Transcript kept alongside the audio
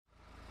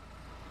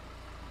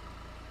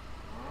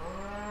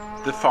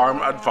the Farm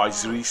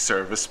Advisory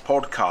Service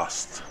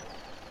podcast.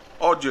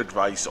 Audio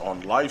advice on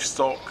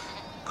livestock,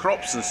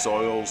 crops and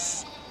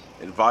soils,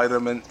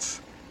 environment,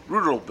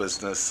 rural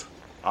business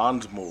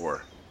and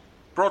more.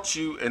 Brought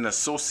to you in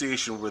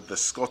association with the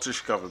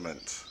Scottish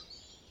Government.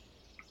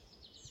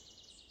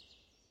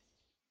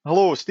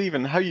 Hello,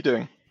 Stephen. How are you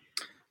doing?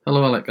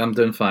 Hello, Alec. I'm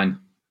doing fine.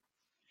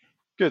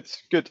 Good.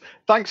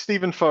 Thanks,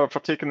 Stephen, for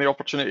taking the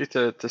opportunity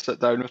to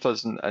sit down with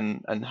us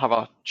and have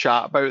a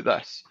chat about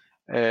this.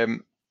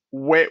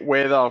 Wet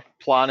weather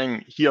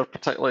planning here,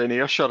 particularly in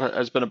Ayrshire,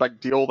 has been a big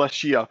deal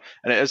this year,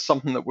 and it is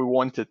something that we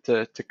wanted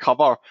to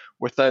cover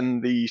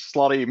within the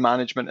Slurry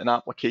Management and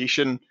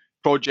Application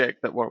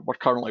project that we're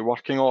currently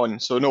working on.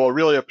 So, no, I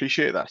really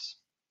appreciate this.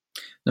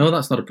 No,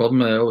 that's not a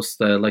problem. I always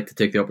like to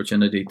take the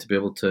opportunity to be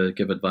able to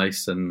give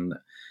advice and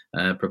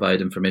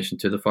provide information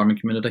to the farming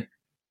community.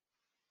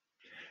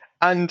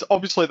 And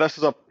obviously, this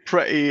is a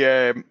pretty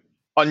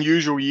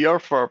unusual year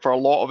for a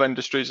lot of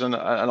industries and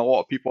a lot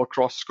of people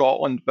across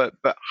Scotland. But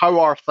how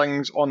are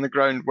things on the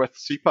ground with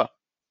SEPA?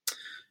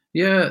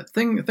 Yeah,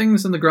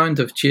 things on the ground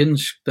have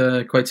changed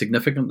quite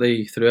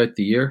significantly throughout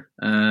the year.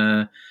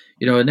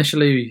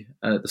 Initially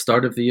at the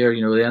start of the year,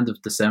 the end of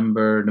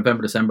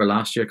November, December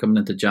last year, coming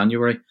into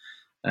January,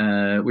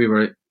 we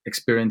were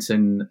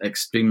experiencing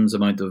extremes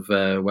amount of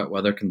wet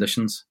weather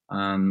conditions,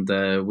 and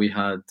we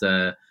had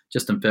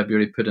just in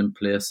February put in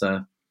place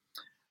a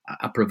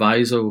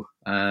proviso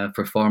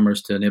for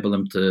farmers to enable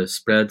them to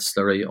spread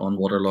slurry on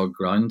waterlogged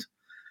ground.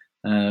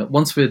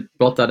 Once we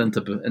brought that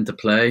into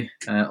play,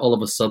 all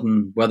of a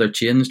sudden weather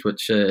changed,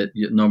 which it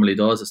normally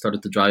does. It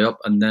started to dry up,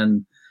 and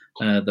then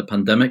the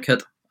pandemic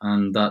hit,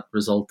 and that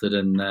resulted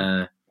in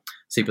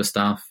SEPA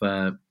staff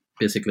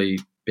basically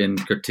being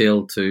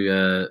curtailed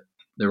to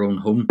their own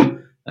home.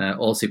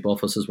 All SEPA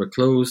offices were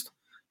closed,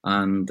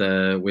 and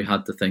we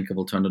had to think of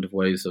alternative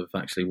ways of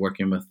actually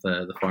working with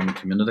the farming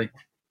community.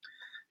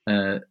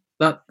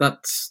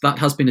 That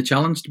has been a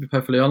challenge, to be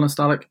perfectly honest,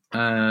 Alec.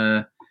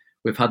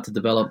 We've had to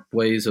develop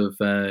ways of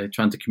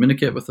trying to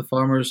communicate with the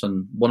farmers,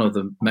 and one of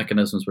the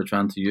mechanisms we're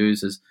trying to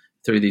use is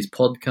through these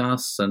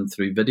podcasts and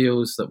through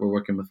videos that we're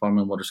working with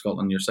Farming and Water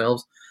Scotland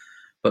yourselves,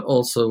 but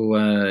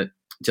also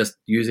just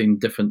using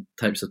different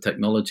types of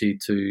technology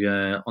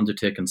to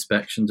undertake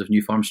inspections of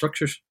new farm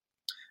structures,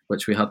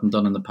 which we hadn't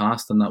done in the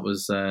past, and that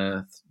was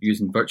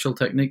using virtual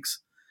techniques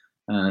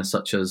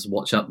such as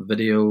WhatsApp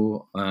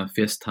video,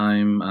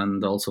 FaceTime,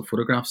 and also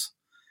photographs,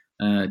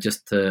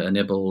 just to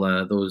enable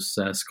those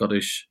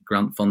Scottish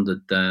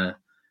grant-funded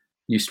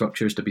new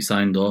structures to be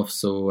signed off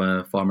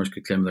so farmers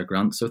could claim their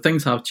grants. So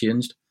things have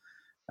changed.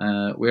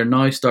 We are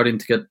now starting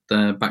to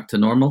get back to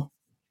normal,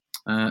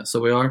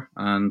 so we are,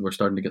 and we're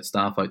starting to get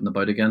staff out and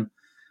about again,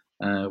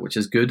 which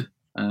is good.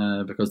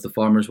 Because the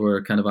farmers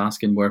were kind of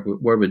asking where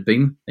we'd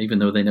been, even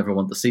though they never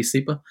want to see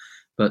SEPA,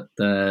 but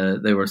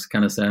they were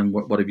kind of saying,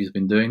 what have you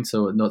been doing?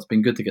 So no, it's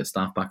been good to get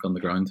staff back on the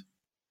ground.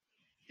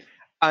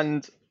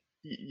 And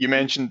you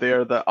mentioned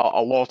there that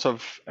a lot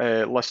of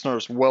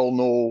listeners will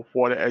know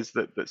what it is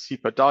that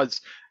SEPA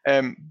does,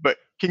 but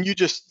can you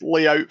just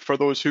lay out for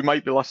those who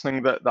might be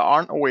listening that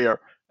aren't aware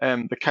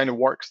the kind of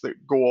works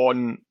that go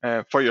on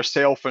for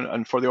yourself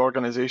and for the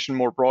organisation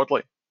more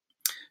broadly?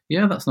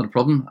 Yeah, that's not a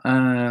problem.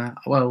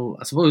 Well,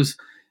 I suppose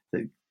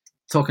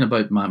talking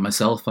about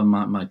myself and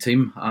my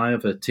team, I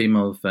have a team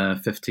of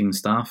 15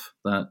 staff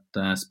that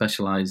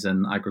specialise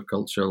in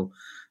agricultural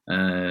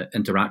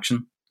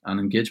interaction and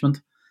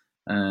engagement.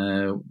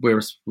 We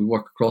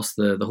work across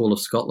the whole of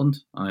Scotland.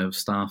 I have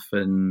staff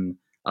in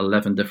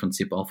 11 different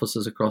SEPA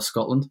offices across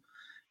Scotland.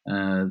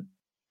 The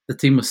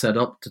team was set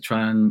up to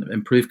try and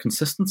improve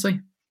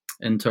consistency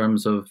in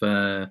terms of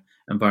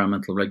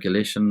environmental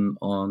regulation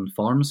on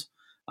farms,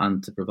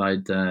 and to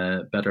provide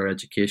better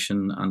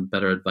education and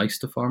better advice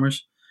to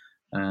farmers.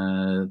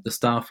 The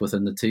staff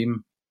within the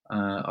team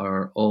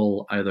are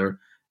all either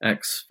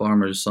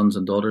ex-farmers' sons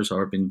and daughters,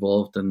 or have been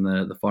involved in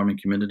the farming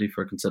community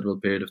for a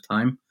considerable period of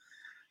time.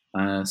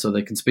 So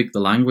they can speak the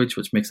language,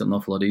 which makes it an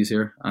awful lot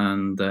easier,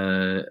 and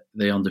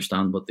they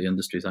understand what the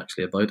industry is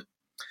actually about.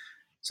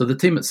 So the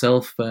team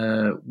itself,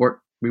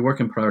 we work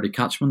in priority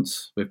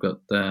catchments. We've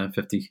got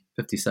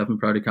 57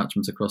 priority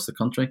catchments across the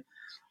country.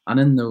 And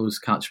in those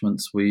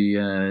catchments, we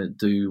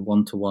do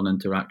one-to-one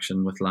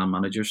interaction with land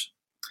managers.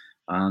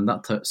 And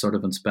that sort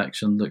of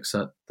inspection looks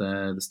at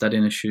the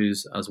steadying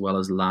issues as well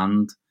as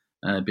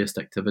land-based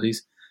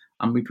activities.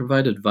 And we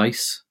provide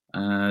advice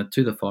to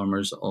the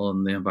farmers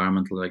on the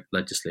environmental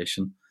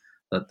legislation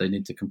that they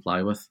need to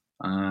comply with.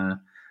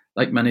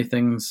 Like many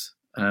things,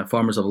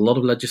 farmers have a lot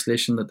of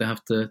legislation that they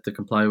have to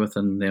comply with,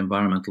 and the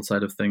environmental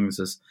side of things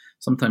is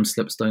sometimes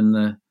slips down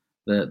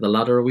the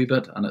ladder a wee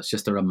bit, and it's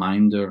just a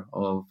reminder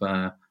of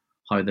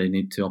how they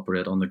need to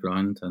operate on the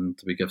ground, and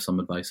we give some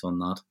advice on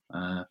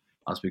that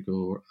as we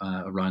go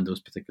around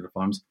those particular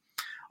farms.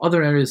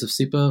 Other areas of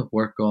SEPA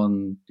work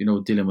on,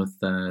 dealing with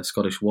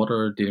Scottish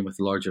Water, dealing with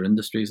larger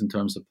industries in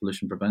terms of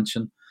pollution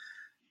prevention,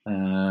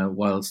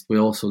 whilst we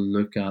also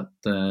look at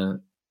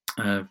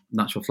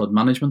natural flood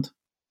management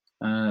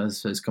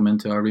has come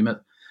into our remit.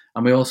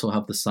 And we also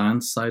have the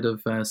science side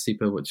of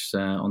SEPA, which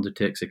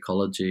undertakes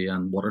ecology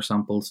and water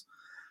samples,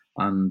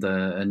 and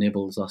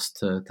enables us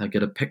to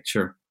get a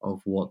picture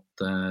of what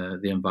the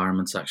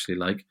environment's actually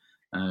like,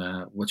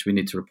 which we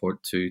need to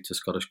report to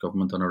Scottish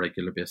Government on a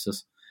regular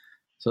basis.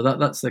 So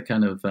that's the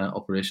kind of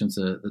operations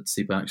that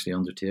SEPA actually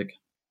undertake.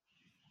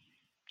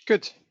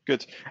 Good.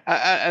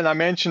 And I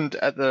mentioned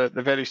at the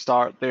very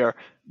start there,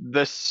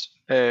 this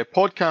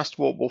podcast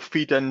will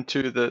feed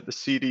into the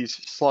series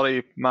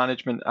Slurry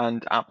Management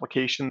and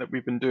Application that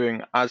we've been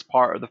doing as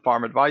part of the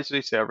Farm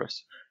Advisory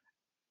Service.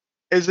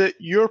 Is it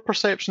your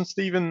perception,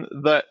 Stephen,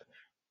 that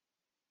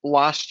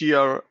last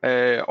year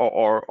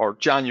or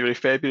January,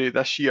 February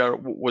this year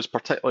was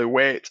particularly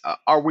wet?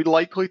 Are we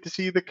likely to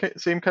see the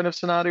same kind of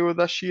scenario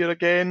this year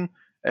again?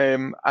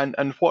 And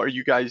what are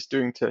you guys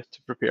doing to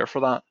prepare for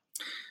that?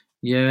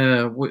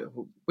 Yeah,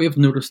 we've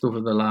noticed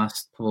over the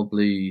last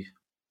probably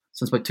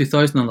since about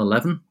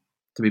 2011,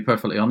 to be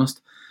perfectly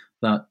honest,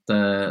 that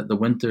the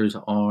winters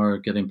are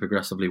getting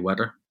progressively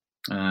wetter,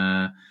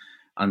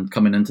 and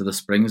coming into the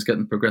springs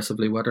getting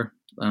progressively wetter.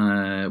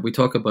 We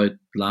talk about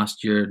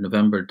last year,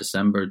 November,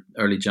 December,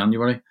 early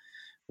January.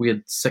 We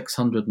had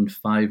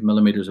 605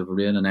 millimetres of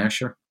rain in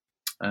Ayrshire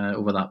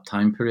over that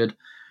time period,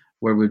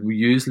 where we'd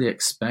usually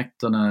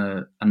expect on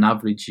an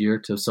average year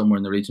to somewhere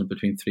in the region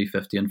between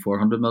 350 and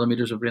 400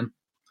 millimetres of rain.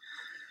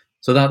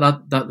 So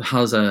that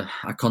has a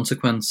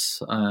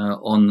consequence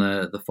on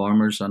the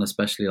farmers, and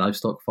especially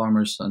livestock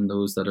farmers and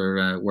those that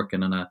are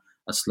working in a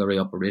slurry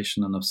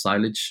operation and of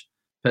silage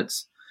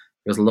pits.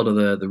 Because a lot of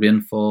the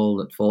rainfall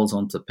that falls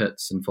onto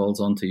pits and falls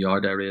onto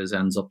yard areas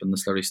ends up in the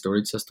slurry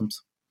storage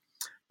systems.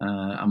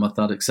 And with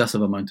that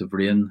excessive amount of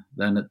rain,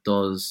 then it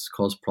does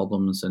cause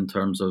problems in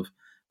terms of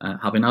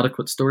having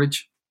adequate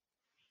storage.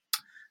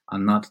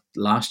 And that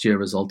last year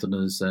resulted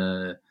in us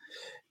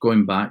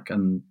going back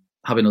and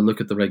having a look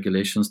at the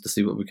regulations to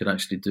see what we could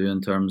actually do in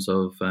terms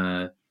of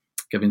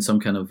giving some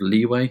kind of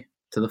leeway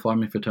to the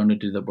farming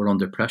fraternity that were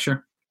under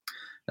pressure,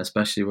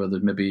 especially where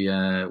there's maybe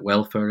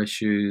welfare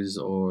issues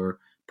or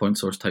point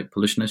source type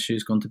pollution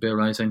issues going to be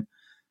arising.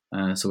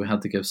 So we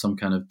had to give some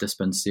kind of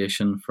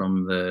dispensation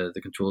from the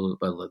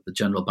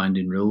General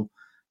Binding Rule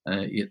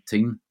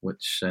 18,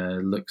 which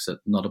looks at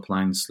not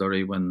applying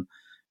slurry when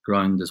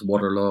ground is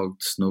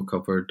waterlogged, snow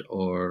covered,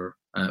 or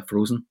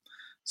frozen.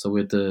 So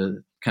we had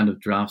to kind of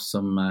draft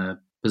some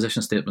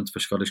position statements for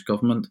Scottish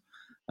Government,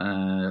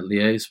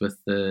 liaise with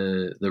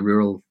the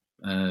Rural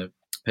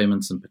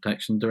Payments and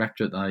Protection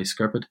Directorate,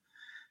 SCRPD,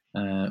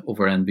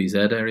 over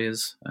NVZ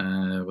areas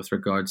with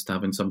regards to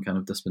having some kind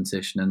of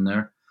dispensation in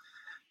there.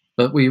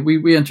 But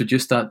we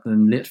introduced that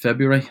in late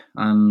February,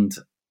 and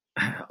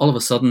all of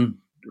a sudden,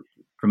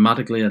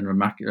 dramatically and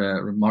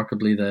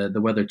remarkably,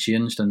 the weather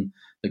changed and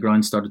the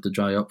ground started to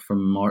dry up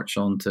from March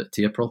on to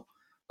April.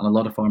 And a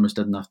lot of farmers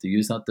didn't have to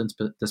use that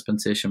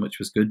dispensation, which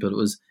was good, but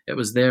it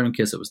was there in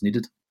case it was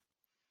needed.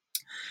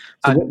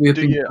 So what we've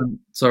been,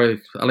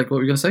 sorry, Alec, what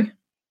were you going to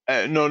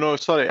say? No,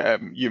 sorry.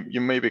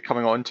 You may be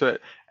coming on to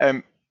it.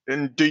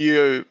 And do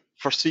you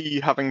foresee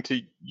having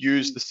to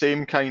use the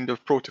same kind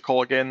of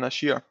protocol again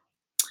this year?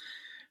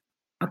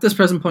 At this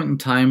present point in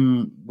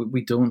time,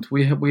 we don't.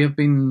 We've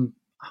been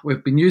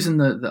using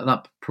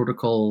that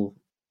protocol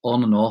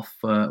on and off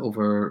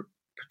over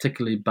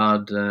particularly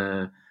bad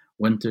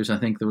winters. I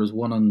think there was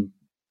one on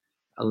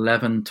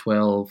 11,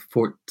 12,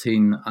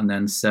 14, and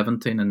then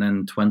 17, and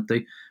then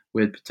 20.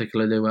 We had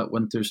particularly wet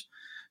winters.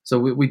 So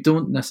we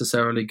don't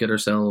necessarily get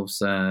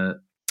ourselves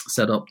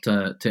set up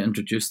to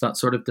introduce that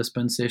sort of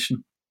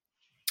dispensation.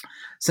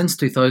 Since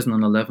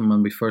 2011,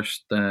 when we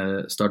first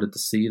started to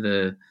see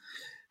the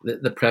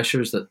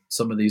pressures that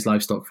some of these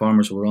livestock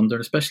farmers were under,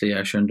 especially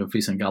Ayrshire and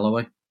Dumfries and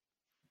Galloway,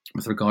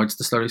 with regards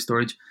to slurry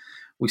storage,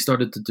 we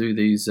started to do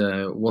these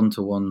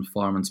one-to-one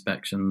farm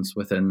inspections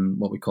within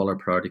what we call our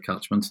priority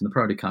catchments. And the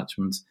priority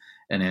catchments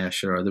in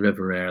Ayrshire are the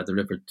River Aire, the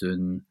River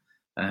Doon,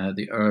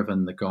 the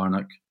Irvine, the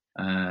Garnock,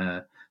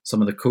 some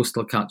of the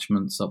coastal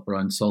catchments up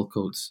around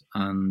Saltcoats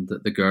and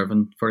the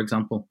Girvan, for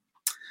example.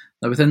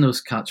 Now, within those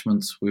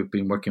catchments, we've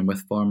been working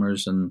with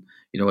farmers and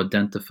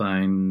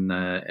identifying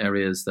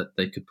areas that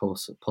they could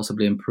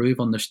possibly improve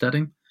on their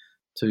steading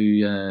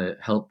to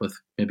help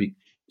with maybe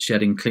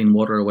shedding clean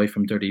water away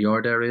from dirty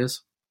yard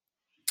areas,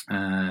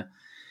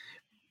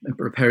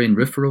 repairing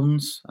roof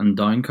roans and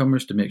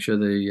downcomers to make sure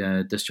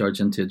they discharge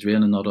into a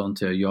drain and not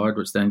onto a yard,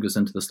 which then goes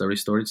into the slurry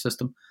storage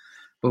system.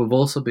 But we've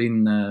also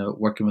been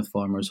working with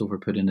farmers over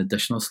putting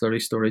additional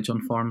slurry storage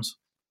on farms.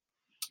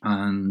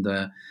 And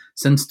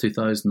since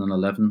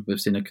 2011, we've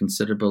seen a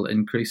considerable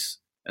increase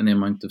in the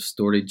amount of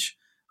storage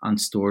and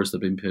stores that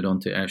have been put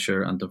onto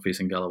Ayrshire and Dumfries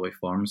and Galloway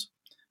farms.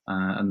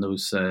 And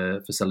those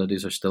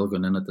facilities are still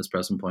going in at this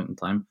present point in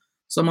time.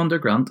 Some under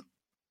grant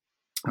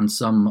and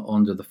some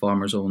under the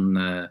farmers'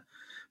 own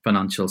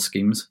financial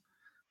schemes.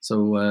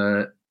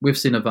 So we've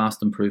seen a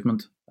vast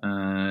improvement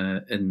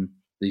in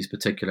these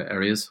particular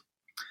areas.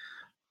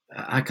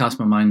 I cast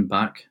my mind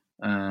back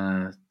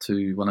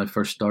to when I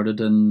first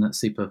started in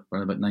SEPA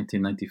around about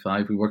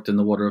 1995. We worked in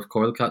the Water of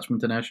Coyle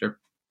catchment in Ayrshire.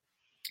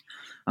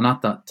 And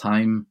at that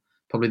time,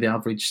 probably the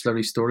average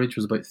slurry storage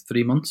was about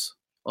 3 months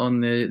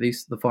on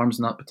the farms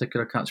in that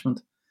particular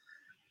catchment.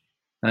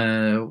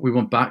 We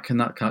went back in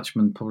that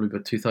catchment probably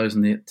about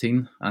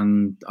 2018,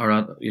 and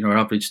our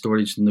average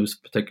storage in those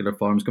particular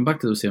farms, going back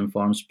to those same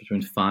farms,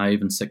 between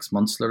 5 and 6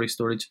 months slurry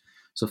storage.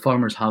 So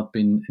farmers have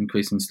been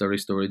increasing slurry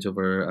storage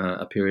over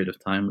a period of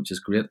time, which is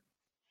great,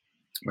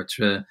 which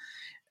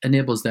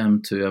enables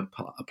them to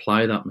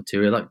apply that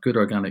material, that good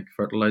organic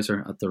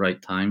fertilizer, at the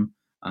right time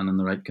and in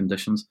the right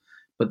conditions.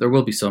 But there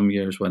will be some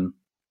years when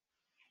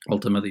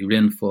ultimately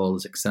rainfall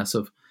is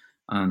excessive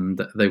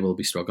and they will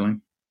be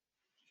struggling.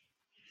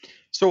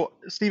 So,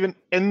 Stephen,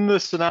 in the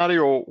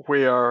scenario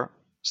where,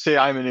 say,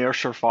 I'm an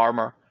Ayrshire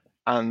farmer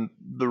and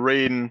the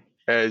rain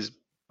is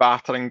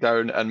battering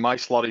down and my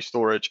slurry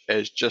storage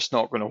is just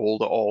not going to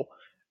hold it all,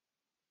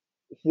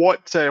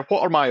 what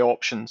are my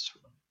options?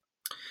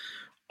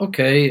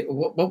 Okay,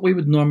 what we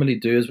would normally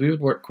do is we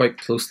would work quite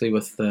closely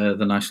with the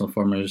National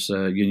Farmers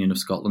Union of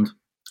Scotland,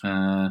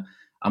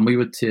 and we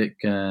would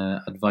take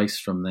advice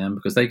from them,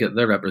 because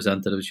their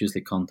representatives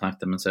usually contact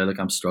them and say, look,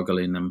 I'm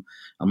struggling,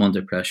 I'm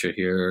under pressure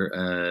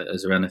here,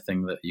 is there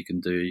anything that you can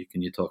do?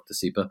 Can you talk to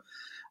SEPA?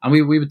 And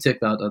we would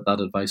take that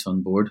advice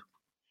on board.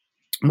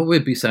 And what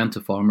we'd be saying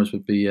to farmers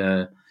would be,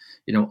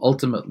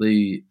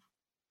 ultimately,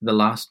 the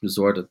last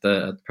resort at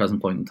the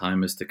present point in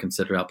time is to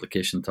consider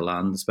application to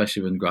land,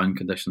 especially when ground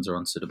conditions are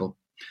unsuitable.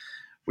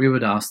 We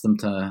would ask them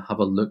to have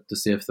a look to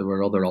see if there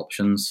were other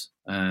options,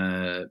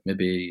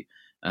 maybe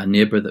a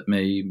neighbour that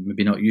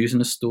maybe not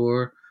using a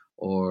store,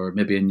 or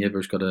maybe a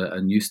neighbour's got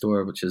a new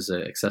store which is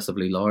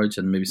excessively large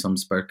and maybe some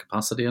spare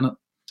capacity in it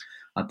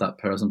at that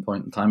present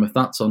point in time. If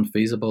that's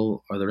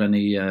unfeasible, are there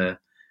any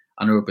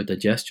anaerobic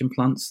digestion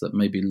plants that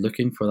may be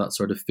looking for that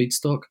sort of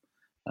feedstock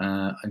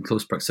in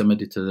close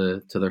proximity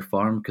to their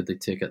farm? Could they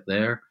take it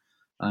there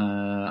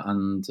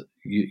and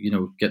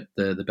get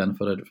the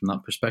benefit out of it from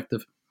that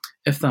perspective?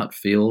 If that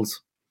fails,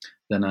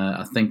 then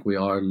I think we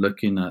are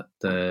looking at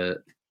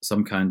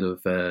some kind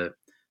of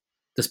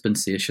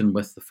dispensation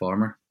with the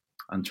farmer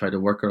and try to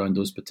work around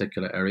those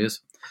particular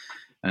areas.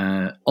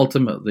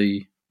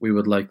 Ultimately, we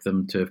would like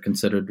them to have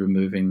considered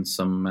removing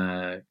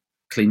some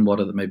clean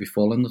water that may be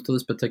falling into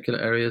those particular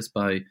areas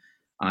by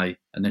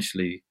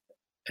initially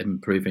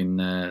improving,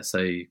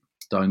 say,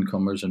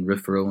 downcomers and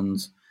roof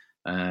rows,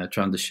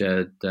 trying to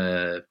shed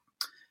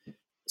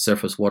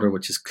surface water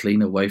which is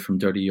clean away from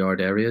dirty yard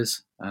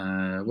areas,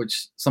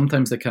 which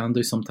sometimes they can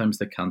do, sometimes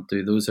they can't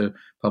do. Those are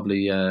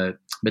probably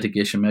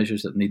mitigation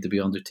measures that need to be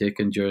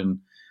undertaken during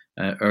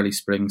early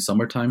spring,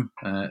 summertime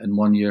in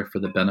one year, for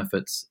the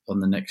benefits on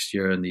the next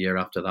year and the year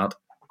after that.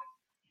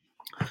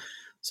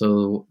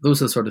 So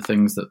those are the sort of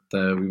things that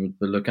we would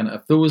be looking at.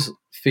 If those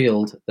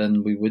failed,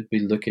 then we would be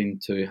looking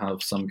to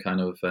have some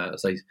kind of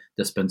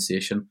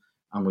dispensation,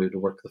 and we would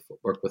work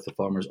with the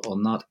farmers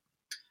on that.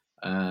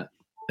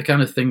 The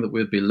kind of thing that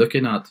we'd be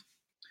looking at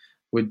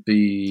would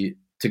be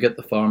to get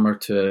the farmer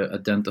to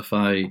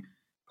identify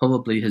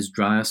probably his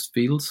driest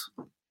fields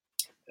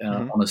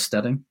on his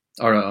steading,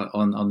 or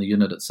on the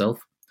unit itself,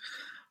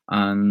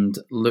 and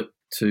look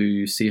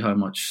to see how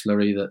much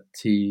slurry that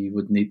he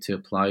would need to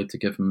apply to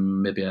give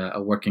him maybe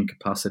a working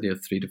capacity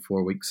of 3 to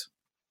 4 weeks.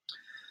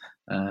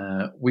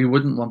 We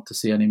wouldn't want to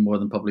see any more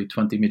than probably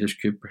 20 metres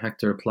cube per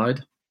hectare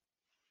applied,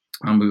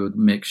 and we would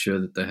make sure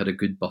that they had a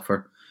good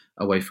buffer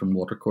away from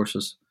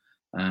watercourses,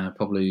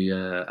 probably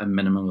a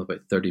minimum of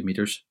about 30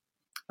 metres,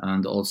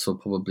 and also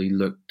probably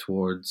look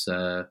towards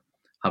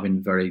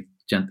having very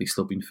gently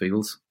sloping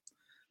fields,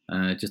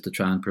 just to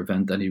try and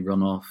prevent any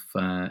runoff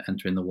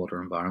entering the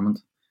water environment.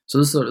 So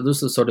those are the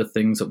sort of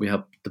things that we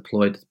have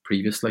deployed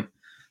previously,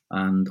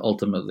 and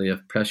ultimately,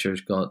 if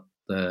pressure's got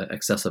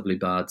excessively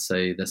bad,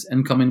 say this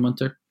incoming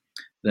winter,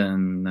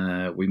 then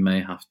we may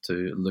have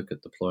to look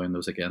at deploying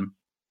those again.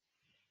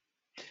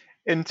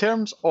 In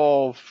terms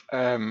of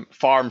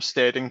farm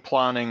steading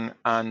planning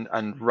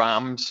and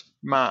RAMS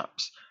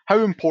maps, how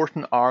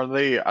important are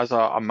they as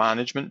a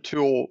management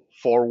tool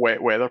for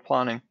wet weather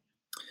planning?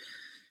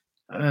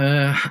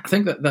 I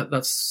think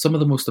that's some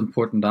of the most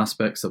important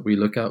aspects that we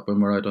look at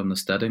when we're out on the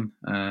steading.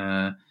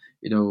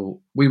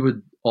 We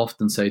would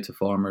often say to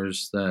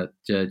farmers that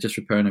just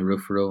repairing a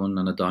roof row and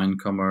a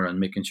downcomer and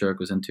making sure it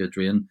goes into a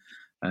drain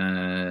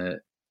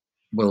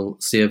will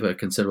save a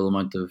considerable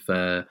amount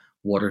of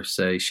water,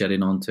 say,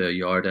 shedding onto a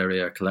yard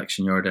area, a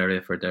collection yard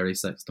area for a dairy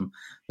system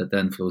that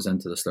then flows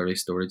into the slurry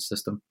storage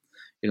system.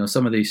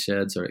 Some of these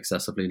sheds are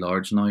excessively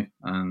large now,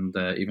 and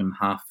even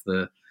half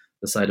the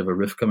side of a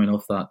roof coming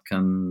off that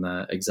can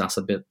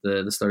exacerbate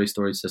the slurry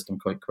storage system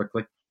quite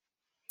quickly.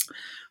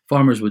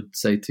 Farmers would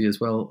say to you as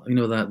well,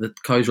 that the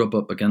cows rub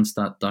up against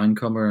that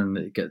downcomer and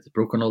it gets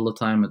broken all the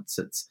time.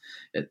 It's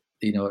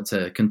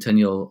a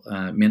continual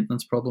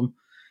maintenance problem.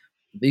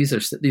 These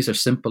are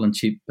simple and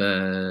cheap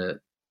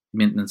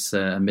maintenance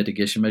and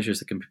mitigation measures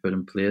that can be put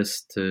in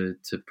place to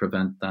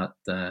prevent that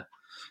that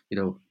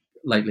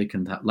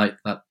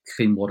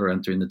clean water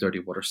entering the dirty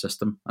water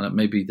system, and it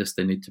may be this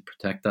they need to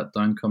protect that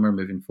downcomer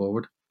moving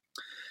forward.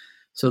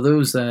 So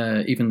those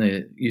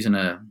even using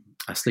a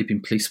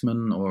sleeping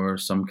policeman or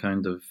some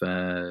kind of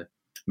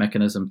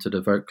mechanism to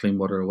divert clean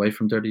water away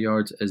from dirty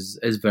yards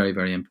is very,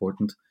 very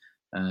important.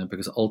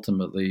 Because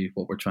ultimately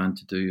what we're trying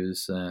to do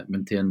is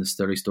maintain the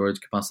slurry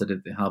storage capacity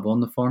that they have on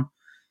the farm.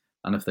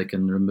 And if they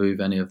can remove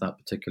any of that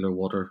particular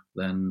water,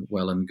 then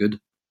well and good.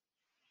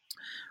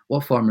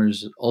 What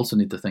farmers also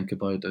need to think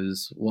about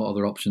is what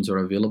other options are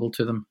available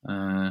to them.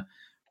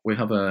 We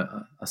have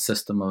a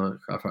system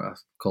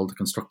called a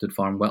constructed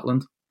farm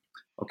wetland.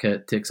 Okay,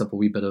 it takes up a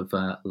wee bit of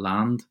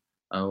land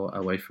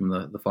away from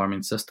the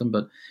farming system,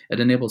 but it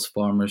enables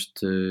farmers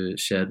to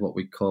shed what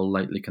we call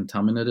lightly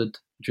contaminated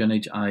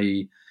drainage,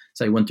 i.e.,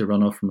 say winter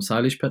runoff from a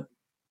silage pit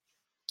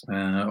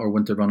or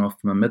winter runoff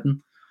from a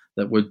midden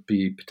that would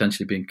be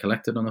potentially being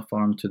collected on a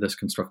farm to this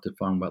constructed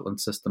farm wetland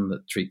system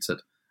that treats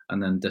it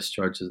and then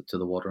discharges it to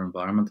the water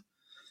environment.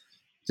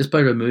 Just by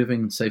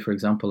removing, say, for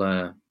example,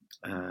 a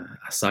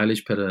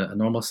silage pit, a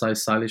normal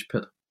size silage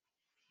pit,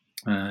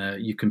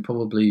 you can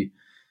probably,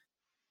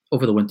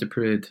 over the winter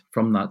period,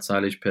 from that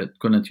silage pit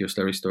going into your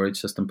slurry storage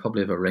system,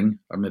 probably have a ring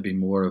or maybe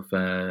more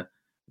of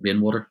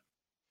rainwater.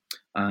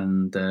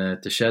 And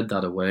to shed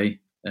that away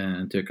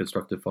into a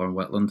constructed farm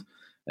wetland,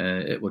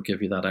 it will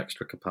give you that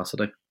extra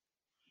capacity.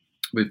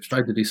 We've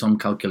tried to do some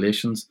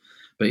calculations,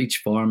 but each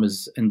farm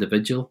is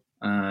individual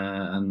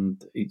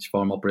and each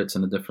farm operates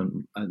in a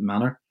different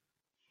manner.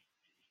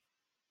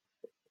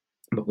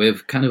 But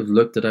we've kind of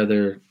looked at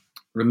either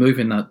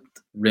removing that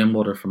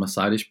rainwater from a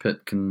silage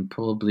pit can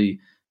probably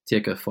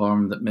take a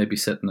farm that may be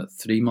sitting at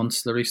 3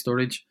 months slurry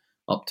storage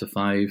up to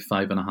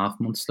 5.5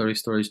 months slurry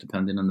storage,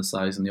 depending on the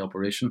size and the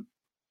operation,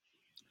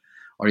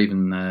 or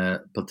even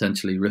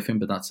potentially roofing,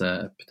 but that's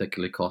a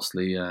particularly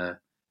costly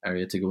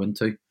area to go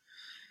into.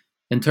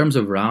 In terms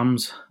of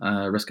RAMs,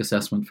 risk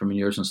assessment for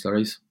manures and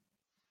slurries,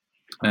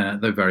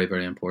 they're very,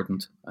 very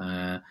important.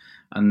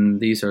 And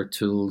these are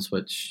tools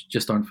which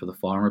just aren't for the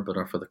farmer, but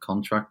are for the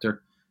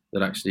contractor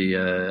that actually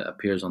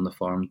appears on the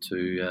farm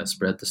to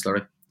spread the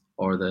slurry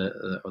or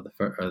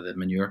the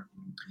manure.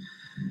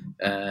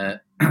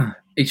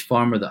 Each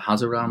farmer that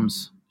has a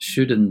RAMs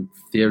should, in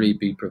theory,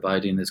 be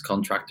providing his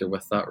contractor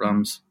with that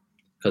RAMs,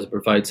 because it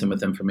provides him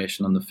with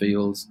information on the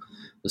fields,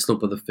 the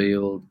slope of the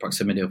field,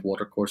 proximity of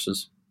water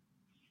courses,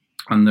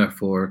 and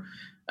therefore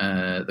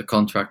the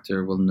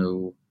contractor will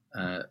know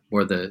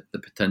where the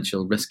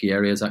potential risky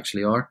areas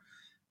actually are,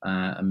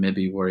 and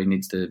maybe where he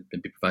needs to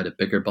maybe provide a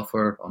bigger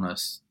buffer on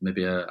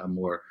maybe a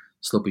more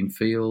sloping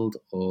field,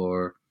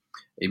 or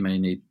he may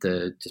need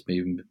to just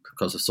maybe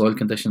because of soil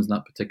conditions in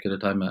that particular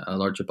time a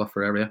larger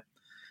buffer area.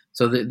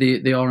 So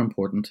they are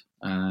important,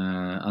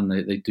 and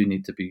they do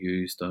need to be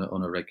used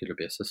on a regular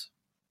basis.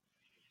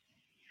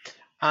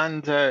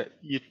 And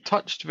you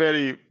touched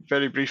very,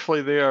 very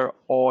briefly there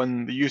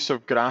on the use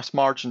of grass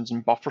margins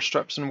and buffer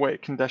strips in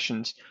wet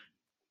conditions.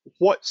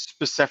 What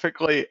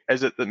specifically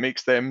is it that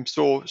makes them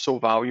so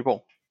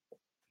valuable?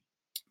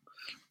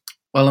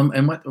 Well,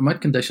 in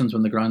wet conditions,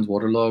 when the ground's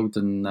waterlogged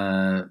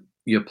and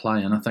you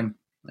apply anything,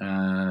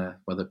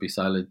 whether it be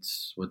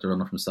silage, whether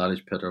runoff from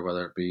silage pit, or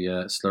whether it be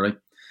slurry,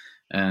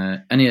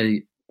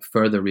 any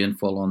further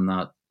rainfall on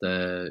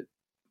that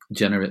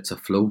generates a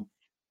flow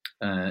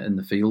in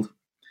the field.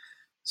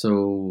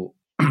 So,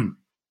 in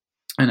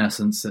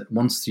essence,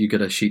 once you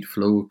get a sheet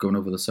flow going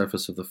over the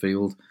surface of the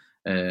field,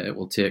 it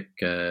will take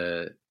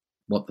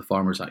what the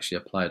farmer's actually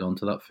applied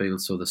onto that field,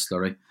 so the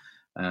slurry.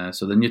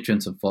 So the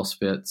nutrients and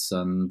phosphates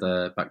and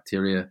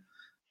bacteria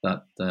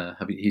that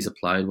he's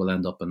applied will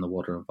end up in the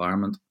water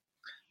environment.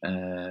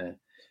 The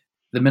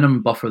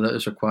minimum buffer that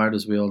is required,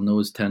 as we all know,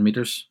 is 10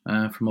 metres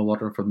from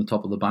the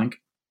top of the bank.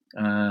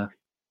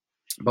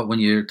 But when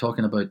you're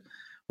talking about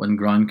when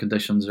ground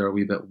conditions are a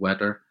wee bit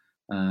wetter,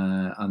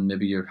 and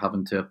maybe you're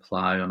having to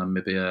apply on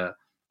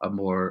a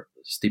more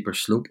steeper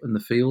slope in the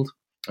field,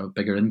 or a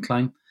bigger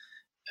incline,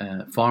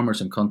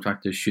 farmers and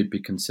contractors should be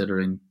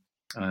considering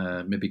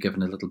maybe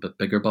giving a little bit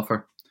bigger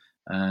buffer,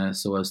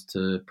 so as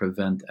to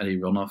prevent any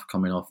runoff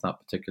coming off that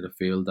particular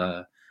field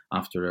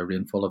after a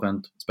rainfall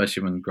event,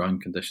 especially when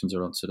ground conditions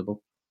are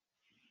unsuitable.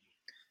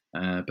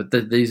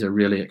 But these are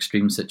really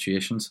extreme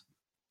situations.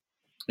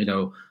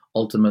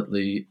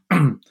 Ultimately,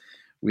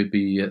 we'd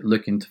be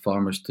looking to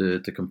farmers to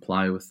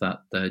comply with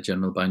that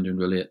general boundary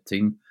rule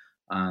 18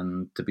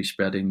 and to be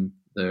spreading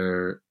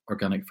their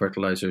organic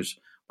fertilisers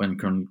when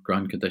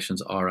ground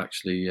conditions are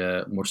actually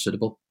more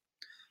suitable.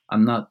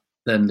 And that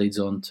then leads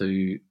on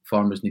to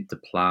farmers need to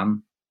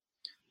plan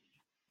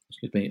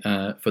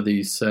for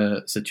these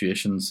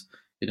situations.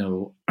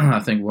 I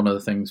think one of the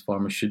things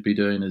farmers should be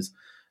doing is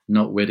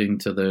not waiting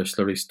till their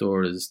slurry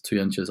store is 2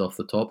 inches off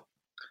the top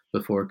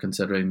before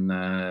considering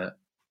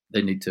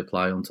they need to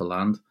apply onto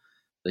land.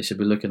 They should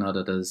be looking at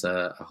it as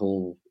a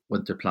whole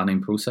winter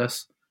planning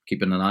process,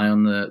 keeping an eye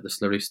on the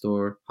slurry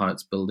store, how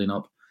it's building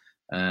up,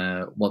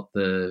 what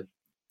the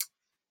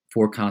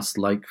forecast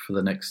like for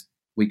the next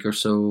week or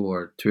so,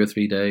 or 2 or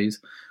 3 days.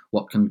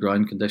 What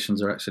ground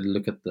conditions are actually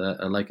like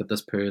at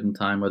this period in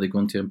time? Are they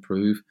going to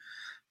improve?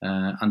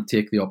 And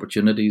take the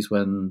opportunities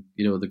when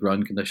the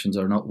ground conditions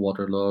are not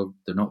waterlogged,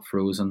 they're not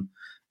frozen,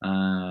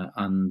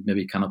 and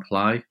maybe can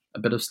apply a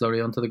bit of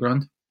slurry onto the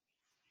ground.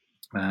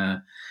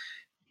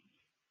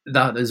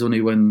 that is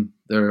only when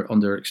they're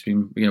under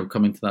extreme,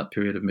 coming to that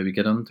period of maybe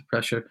getting under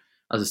pressure.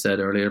 As I said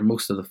earlier,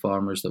 most of the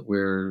farmers that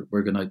we're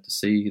going out to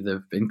see,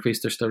 they've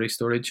increased their slurry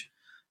storage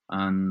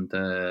and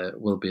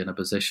will be in a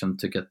position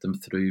to get them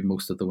through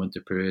most of the winter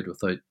period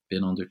without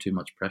being under too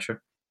much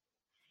pressure.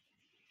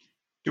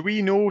 Do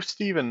we know,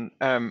 Stephen,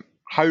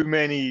 how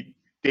many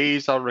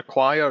days are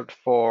required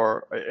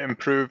for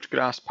improved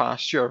grass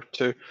pasture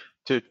to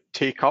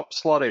take up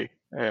slurry,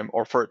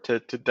 or for it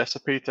to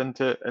dissipate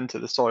into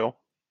the soil?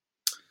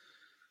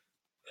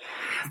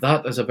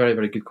 That is a very,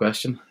 very good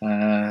question.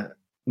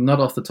 Not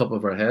off the top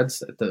of our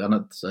heads, and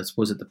I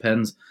suppose it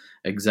depends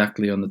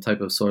exactly on the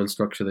type of soil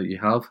structure that you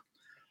have.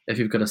 If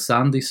you've got a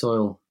sandy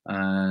soil,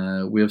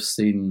 we've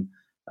seen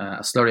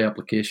a slurry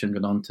application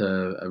going on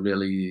to a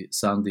really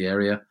sandy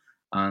area,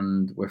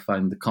 and we're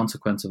finding the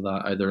consequence of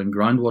that either in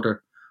groundwater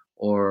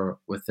or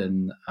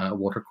within a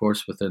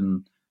watercourse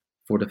within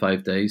 4 to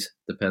 5 days,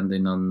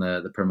 depending on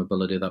the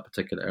permeability of that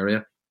particular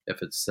area,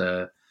 if it's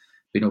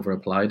been over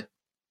applied.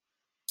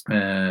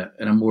 In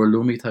a more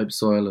loamy type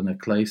soil, in a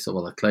clay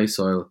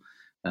soil,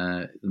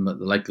 the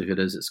likelihood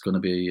is it's going to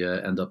be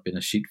end up being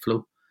a sheet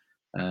flow.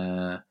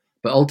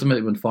 But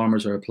ultimately, when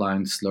farmers are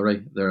applying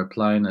slurry, they're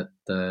applying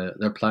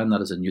that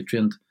as a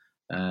nutrient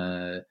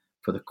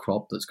for the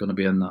crop that's going to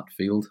be in that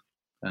field.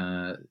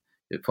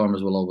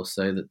 Farmers will always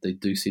say that they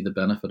do see the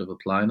benefit of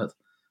applying it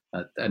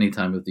at any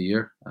time of the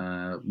year,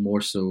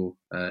 more so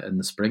in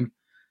the spring.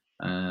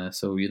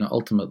 So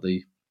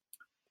ultimately,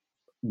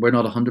 we're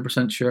not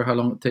 100% sure how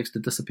long it takes to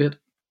dissipate,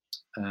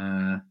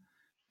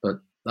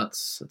 but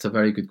it's a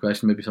very good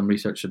question. Maybe some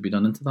research should be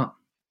done into that.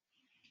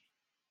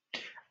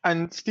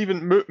 And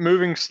Stephen,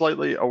 moving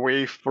slightly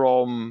away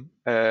from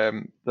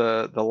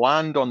the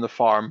land on the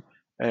farm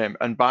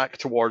and back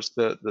towards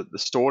the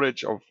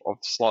storage of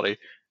slurry,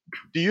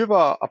 do you have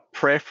a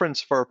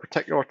preference for a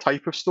particular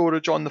type of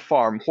storage on the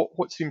farm?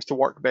 What seems to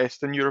work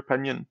best in your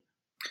opinion?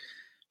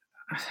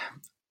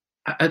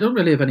 I don't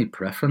really have any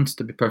preference,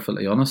 to be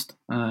perfectly honest.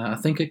 I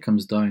think it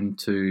comes down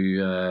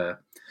to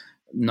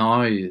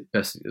now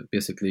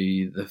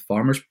basically the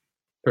farmer's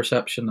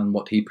perception and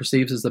what he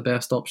perceives as the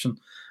best option,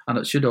 and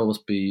it should always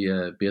be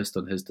based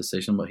on his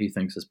decision, what he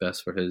thinks is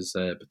best for his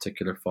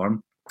particular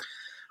farm.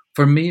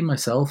 For me,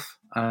 myself,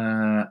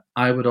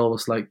 I would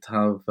always like to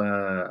have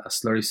a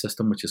slurry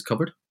system which is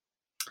covered.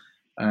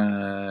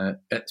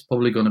 It's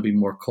probably going to be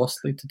more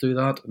costly to do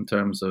that in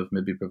terms of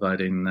maybe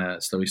providing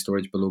slurry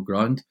storage below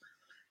ground.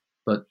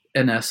 But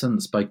in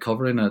essence, by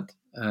covering it,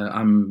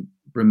 I'm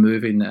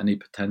removing any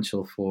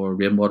potential for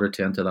rainwater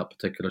to enter that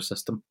particular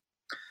system,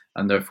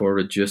 and therefore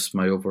reduce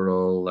my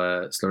overall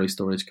slurry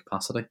storage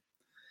capacity.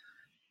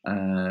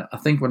 I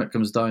think when it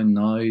comes down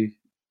now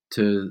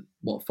to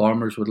what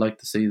farmers would like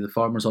to see, the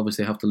farmers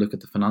obviously have to look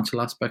at the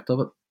financial aspect of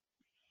it.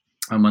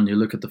 And when you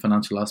look at the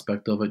financial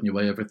aspect of it and you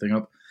weigh everything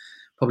up,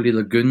 probably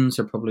lagoons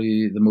are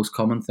probably the most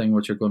common thing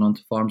which are going on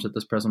to farms at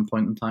this present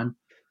point in time.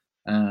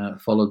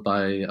 Followed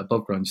by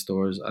above ground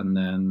stores, and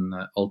then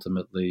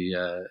ultimately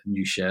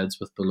new sheds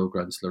with below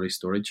ground slurry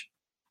storage.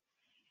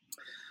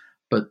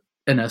 But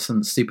in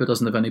essence, SEPA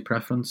doesn't have any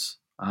preference.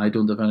 I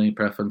don't have any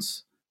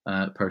preference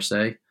per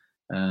se.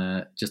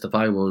 Just if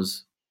I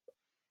was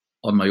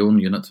on my own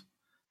unit,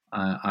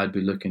 I'd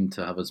be looking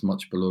to have as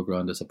much below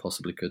ground as I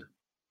possibly could.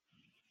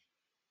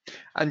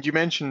 And you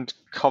mentioned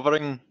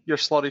covering your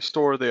slurry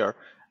store there.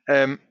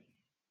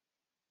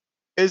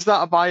 Is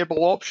that a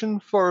viable option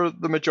for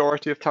the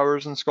majority of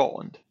towers in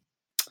Scotland?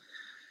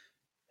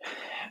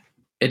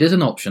 It is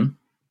an option.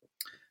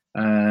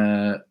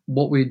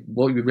 What we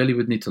really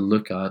would need to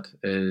look at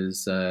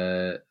is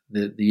the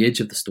age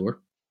of the store,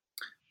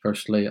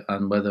 firstly,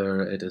 and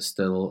whether it is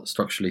still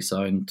structurally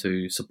sound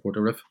to support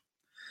a roof.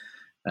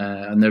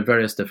 And there are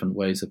various different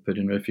ways of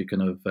putting roof. You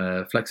can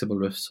have flexible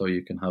roofs, or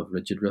you can have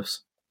rigid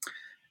roofs.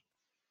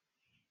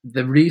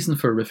 The reason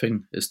for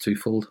roofing is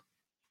twofold.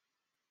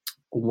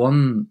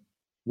 One,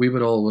 we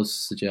would always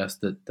suggest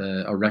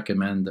that or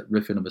recommend that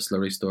roofing of a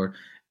slurry store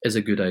is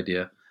a good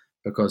idea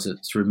because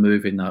it's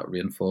removing that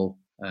rainfall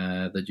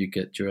that you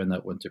get during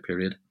that winter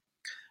period.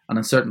 And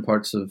in certain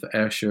parts of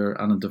Ayrshire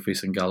and in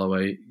Dumfries and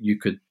Galloway, you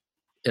could,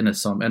 in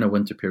a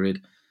winter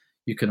period,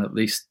 you can at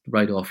least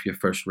write off your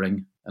first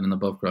ring in an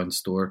above ground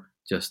store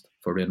just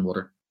for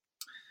rainwater.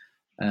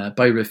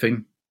 By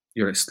roofing,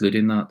 you're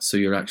excluding that, so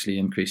you're actually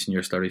increasing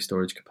your slurry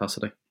storage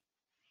capacity.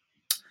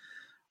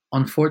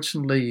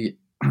 Unfortunately,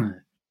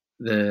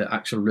 the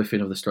actual roofing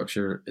of the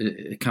structure,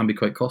 it can be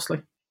quite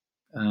costly,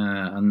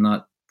 and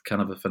that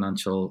kind of a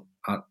financial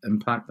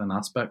impact and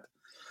aspect.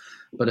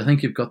 But I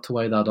think you've got to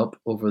weigh that up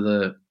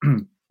over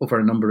over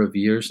a number of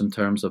years in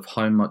terms of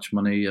how much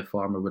money a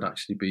farmer would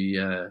actually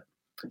be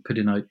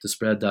putting out to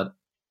spread that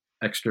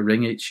extra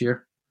ring each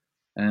year,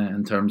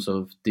 in terms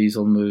of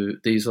diesel,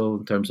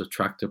 in terms of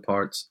tractor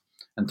parts,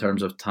 in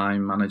terms of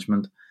time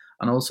management,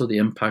 and also the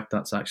impact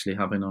that's actually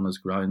having on his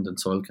ground and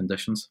soil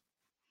conditions.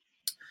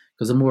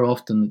 Because the more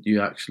often that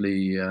you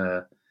actually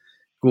go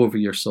over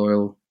your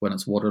soil when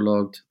it's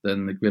waterlogged,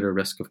 then the greater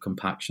risk of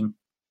compaction.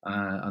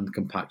 And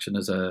compaction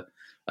is a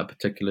a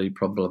particularly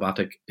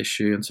problematic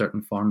issue in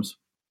certain farms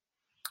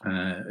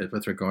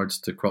with regards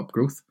to crop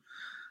growth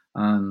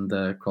and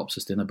crop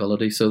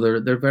sustainability. So there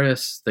are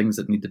various things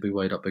that need to be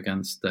weighed up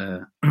against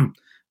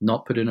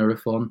not putting a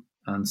roof on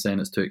and saying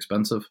it's too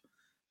expensive.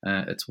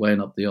 It's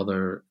weighing up the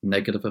other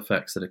negative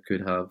effects that it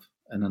could have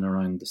in and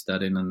around the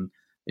steading and,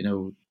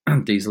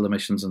 diesel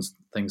emissions and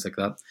things like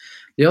that.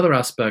 The other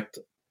aspect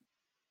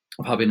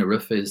of having a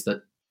roof is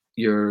that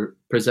you're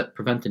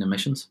preventing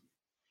emissions.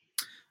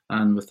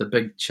 And with the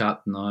big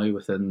chat now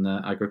within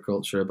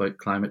agriculture about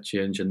climate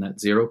change and net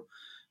zero,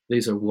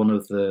 these are one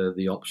of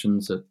the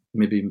options that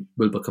maybe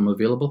will become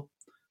available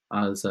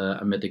as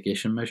a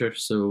mitigation measure.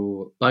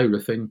 So by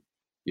roofing,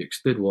 you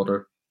exclude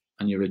water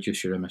and you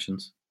reduce your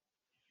emissions.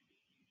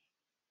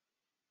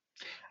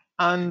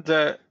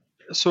 And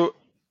so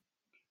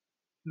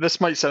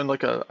this might sound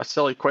like a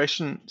silly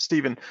question,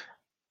 Stephen.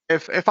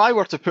 If I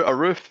were to put a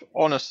roof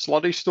on a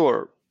slurry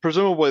store,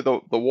 presumably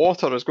the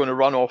water is going to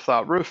run off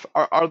that roof.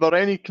 Are there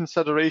any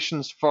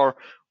considerations for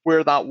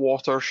where that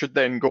water should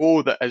then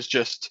go that is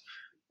just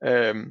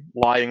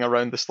lying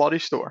around the slurry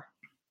store?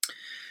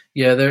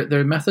 Yeah, there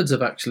are methods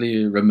of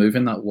actually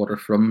removing that water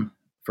from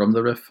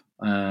the roof.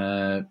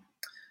 The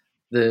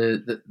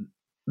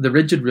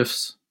rigid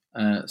roofs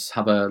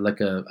have a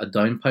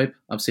downpipe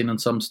I've seen in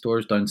some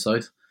stores down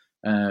south,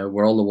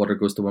 where all the water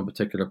goes to one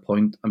particular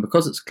point, and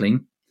because it's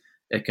clean,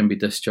 it can be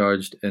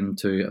discharged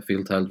into a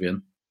field tile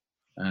drain.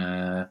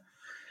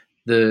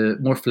 The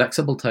more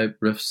flexible type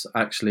roofs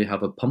actually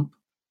have a pump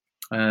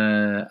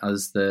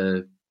as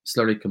the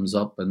slurry comes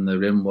up and the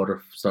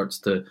rainwater starts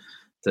to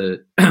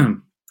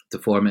to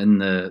form in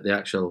the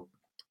actual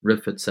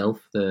roof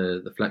itself.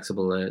 The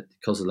flexible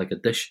causes like a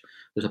dish.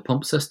 There's a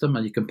pump system,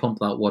 and you can pump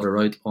that water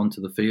out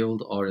onto the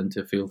field or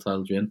into a field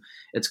tile drain.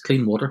 It's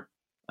clean water,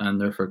 and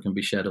therefore can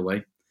be shed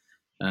away.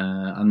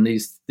 And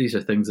these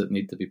are things that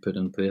need to be put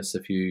in place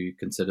if you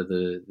consider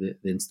the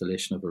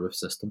installation of a roof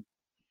system.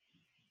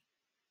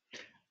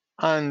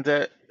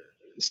 And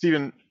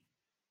Stephen,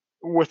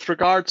 with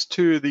regards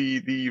to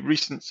the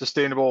recent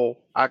Sustainable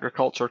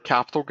Agriculture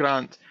Capital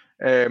Grant,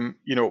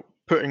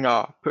 putting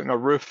a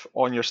roof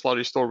on your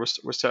slurry store was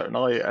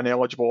certainly an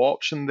eligible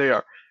option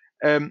there.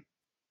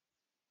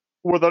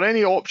 Were there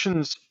any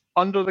options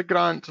under the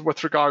grant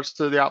with regards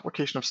to the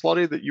application of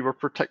slurry that you were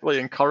particularly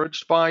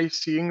encouraged by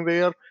seeing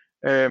there?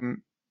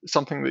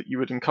 Something that you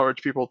would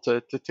encourage people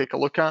to take a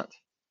look at?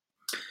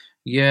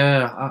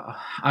 Yeah,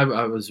 I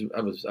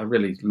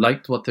really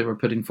liked what they were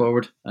putting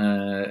forward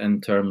in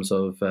terms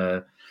of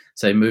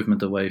say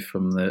movement away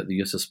from the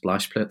use of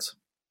splash plates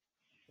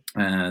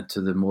to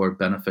the more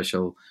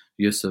beneficial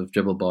use of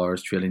dribble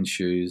bars, trailing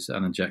shoes,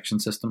 and injection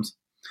systems.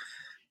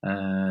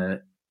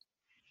 They're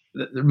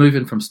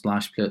moving from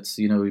splash plates,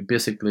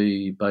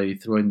 basically by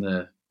throwing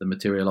the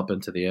material up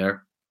into the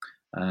air,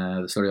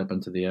 the slurry up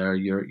into the air,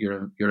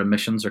 your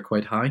emissions are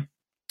quite high.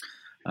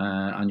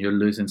 And you're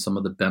losing some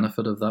of the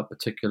benefit of that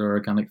particular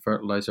organic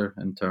fertilizer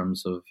in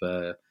terms of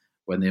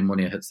when the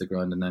ammonia hits the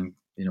ground and then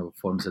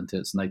forms into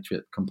its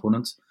nitrate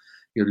components.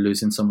 You're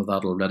losing some of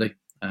that already.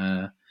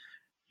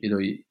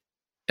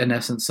 In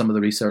essence, some of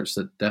the research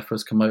that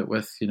DEFRA's come out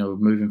with,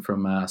 moving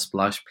from a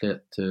splash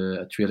plate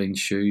to a trailing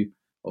shoe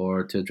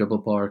or to a dribble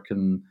bar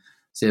can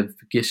save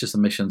gaseous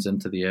emissions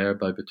into the air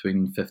by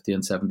between 50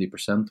 and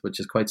 70%, which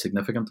is quite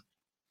significant.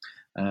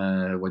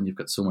 When you've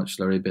got so much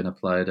slurry being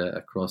applied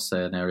across,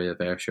 say, an area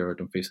of Ayrshire,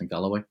 Dumfries and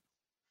Galloway.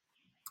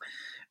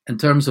 In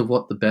terms of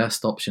what the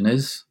best option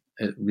is,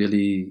 it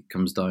really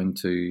comes down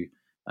to,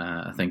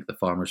 I think, the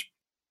farmer's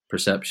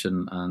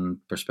perception and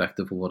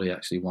perspective of what he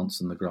actually wants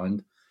in the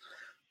ground.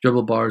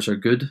 Dribble bars are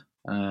good.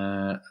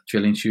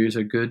 Trailing shoes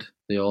are good.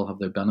 They all have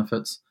their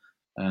benefits.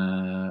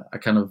 I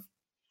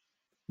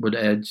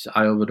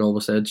would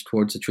always edge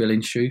towards a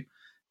trailing shoe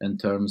in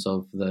terms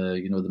of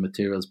the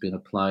materials being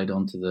applied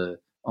onto the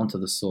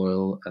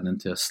soil and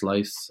into a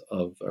slice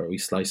of, or a wee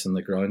slice in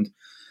the ground,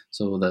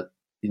 so that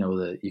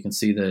you can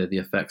see the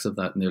effects of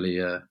that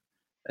nearly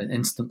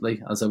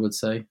instantly, as I would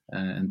say,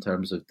 in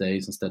terms of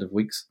days instead of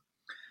weeks.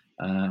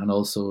 And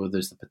also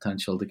there's the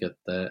potential to get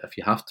if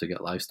you have to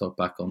get livestock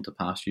back onto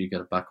pasture, you get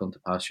it back onto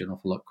pasture an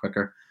awful lot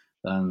quicker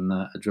than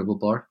a dribble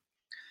bar.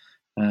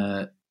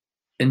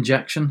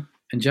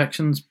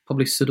 Injection's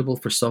probably suitable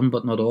for some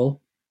but not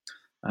all.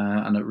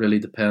 And it really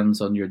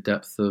depends on your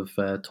depth of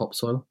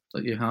topsoil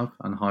that you have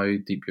and how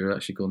deep you're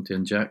actually going to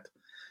inject.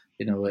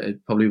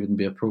 It probably wouldn't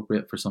be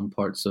appropriate for some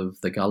parts of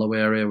the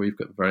Galloway area where you've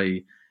got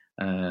very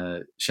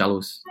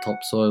shallow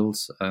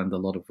topsoils and a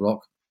lot of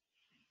rock.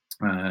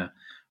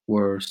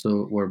 Where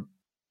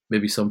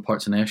maybe some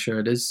parts in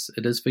Ayrshire it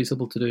is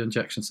feasible to do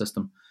injection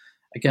system.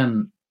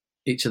 Again,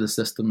 each of the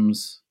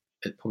systems,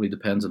 it probably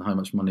depends on how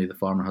much money the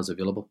farmer has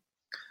available.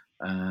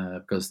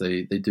 Because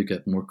they do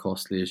get more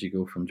costly as you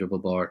go from dribble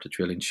bar to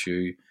trailing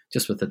shoe,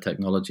 just with the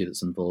technology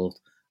that's involved,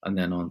 and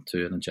then on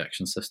to an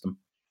injection system.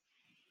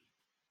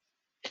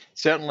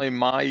 Certainly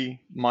my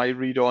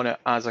read on it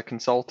as a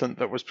consultant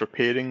that was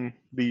preparing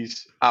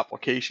these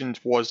applications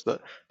was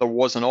that there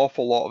was an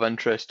awful lot of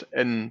interest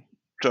in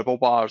dribble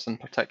bars in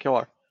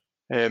particular.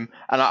 And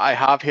I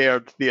have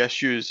heard the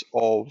issues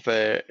of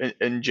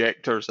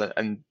injectors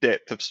and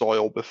depth of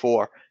soil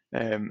before.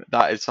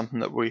 That is something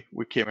that we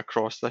came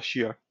across this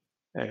year.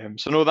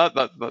 So no,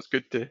 that's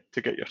good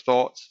to get your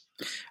thoughts.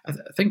 I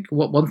think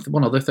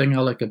one other thing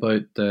I like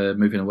about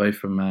moving away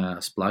from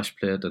a splash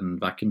plate and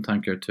vacuum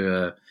tanker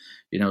to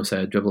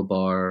say a dribble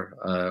bar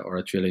or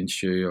a trailing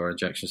shoe or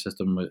injection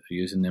system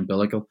using the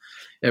umbilical,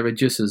 it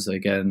reduces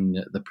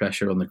again the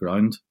pressure on the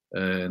ground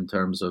in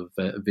terms of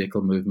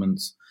vehicle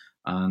movements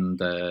and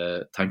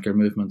tanker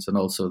movements, and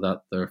also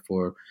that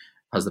therefore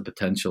has the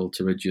potential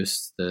to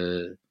reduce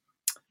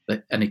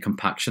any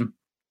compaction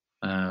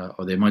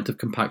or the amount of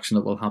compaction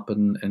that will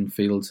happen in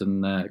fields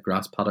and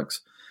grass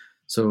paddocks.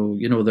 So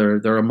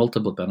there are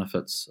multiple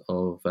benefits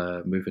of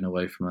moving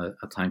away from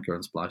a tanker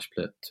and splash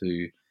plate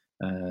to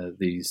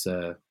these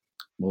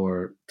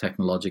more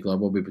technological, or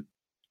what we would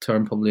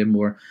term probably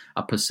more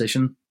a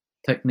precision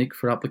technique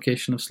for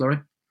application of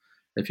slurry,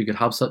 if you could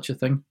have such a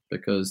thing,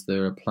 because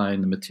they're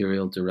applying the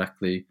material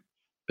directly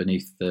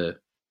beneath the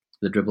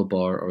dribble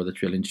bar or the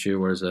trailing shoe,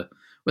 whereas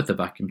with the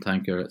vacuum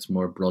tanker, it's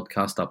more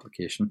broadcast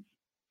application.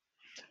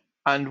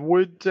 And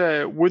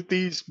would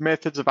these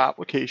methods of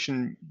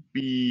application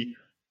be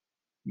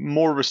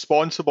more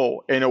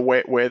responsible in a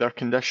wet weather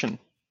condition?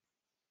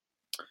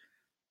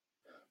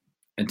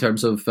 In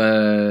terms of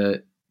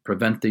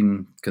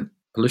preventing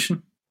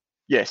pollution?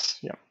 Yes,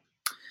 yeah.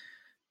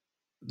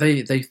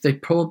 They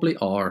probably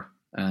are,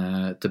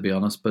 to be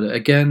honest. But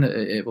again,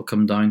 it will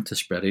come down to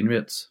spreading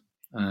rates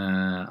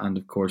and,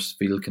 of course,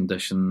 field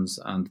conditions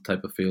and the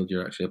type of field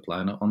you're actually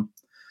applying it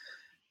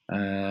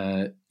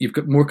on. You've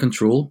got more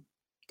control,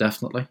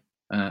 definitely,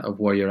 of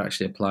where you're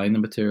actually applying the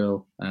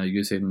material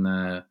using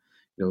the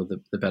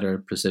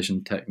better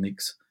precision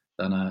techniques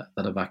than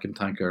a vacuum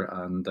tanker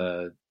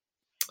and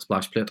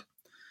splash plate.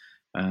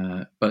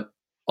 But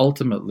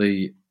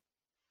ultimately,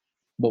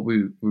 what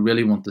we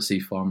really want to see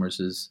farmers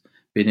is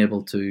being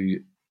able to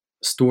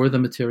store the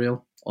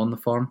material on the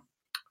farm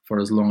for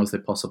as long as they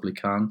possibly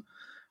can,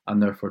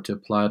 and therefore to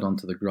apply it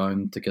onto the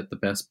ground to get the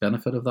best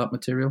benefit of that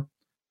material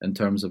in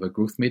terms of a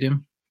growth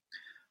medium,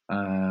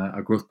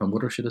 a growth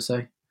promoter, should I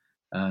say.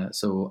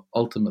 So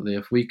ultimately,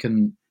 if we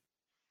can,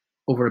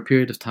 over a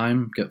period of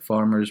time, get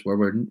farmers where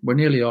we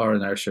nearly are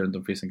in Ayrshire and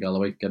Dumfries and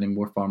Galloway, getting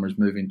more farmers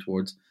moving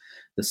towards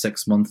the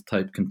 6-month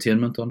type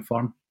containment on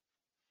farm,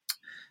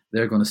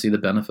 they're going to see the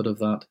benefit of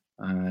that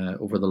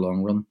over the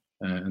long run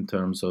in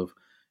terms of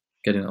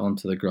getting it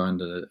onto the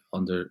ground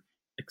under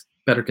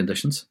better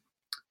conditions,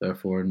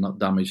 therefore not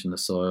damaging the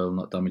soil,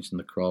 not damaging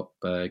the crop,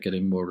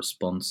 getting more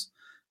response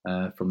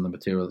from the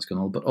material that's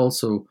going on, but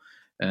also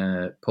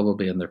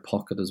probably in their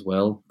pocket as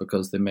well,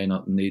 because they may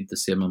not need the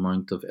same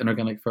amount of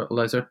inorganic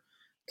fertilizer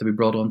to be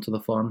brought onto the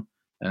farm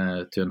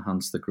to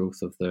enhance the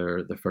growth of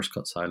their first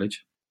cut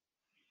silage.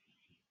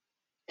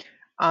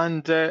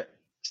 And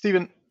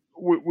Stephen,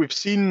 we've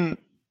seen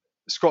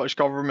Scottish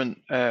Government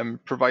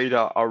provide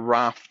a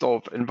raft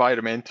of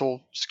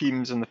environmental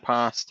schemes in the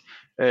past.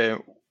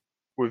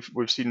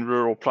 We've seen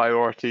rural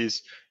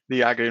priorities,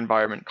 the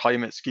Agri-Environment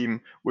Climate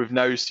Scheme. We've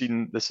now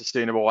seen the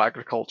Sustainable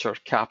Agriculture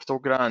Capital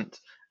Grant.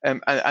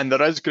 And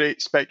there is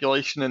great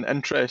speculation and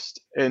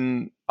interest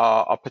in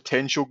a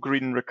potential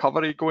green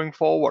recovery going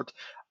forward.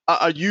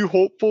 Are you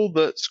hopeful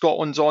that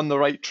Scotland's on the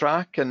right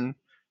track? And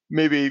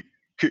maybe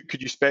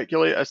could you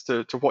speculate as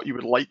to what you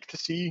would like to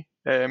see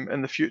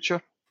in the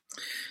future?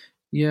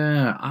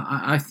 Yeah,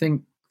 I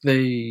think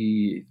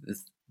the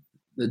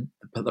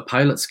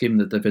pilot scheme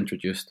that they've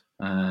introduced,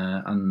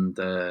 and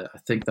I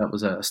think that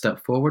was a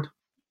step forward.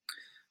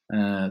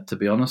 To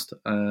be honest,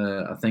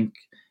 I think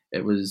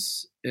it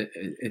was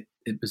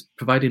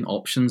providing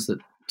options that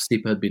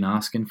SEPA had been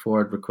asking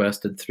for, had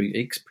requested 3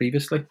 weeks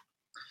previously.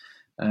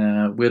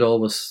 We'd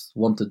always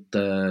wanted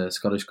the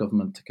Scottish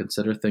Government to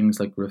consider things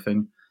like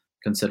roofing,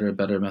 consider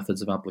better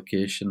methods of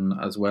application,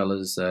 as well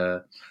as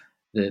the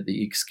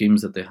EEC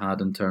schemes that they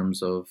had in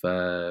terms of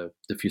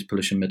diffuse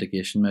pollution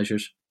mitigation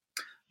measures,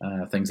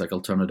 things like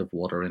alternative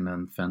watering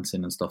and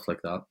fencing and stuff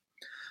like that.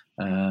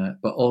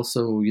 But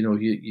also,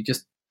 you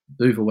just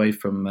move away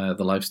from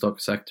the livestock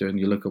sector and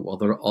you look at what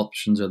other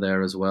options are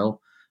there as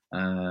well,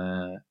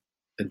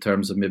 in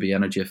terms of maybe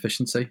energy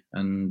efficiency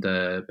and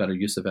better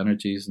use of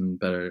energies and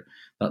better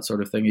that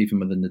sort of thing, even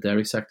within the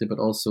dairy sector, but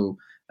also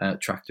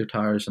tractor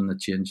tires and the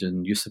change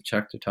in use of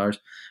tractor tires.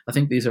 I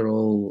think these are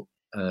all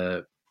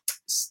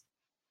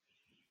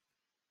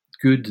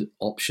good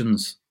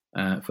options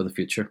for the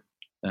future,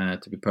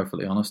 to be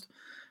perfectly honest.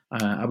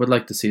 I would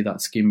like to see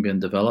that scheme being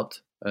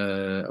developed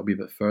a wee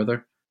bit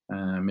further,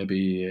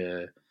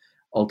 maybe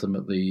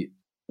ultimately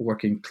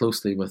working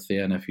closely with the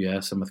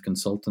NFUS and with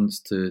consultants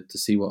to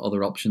see what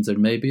other options there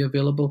may be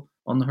available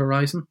on the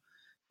horizon,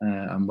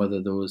 and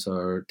whether those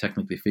are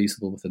technically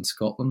feasible within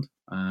Scotland,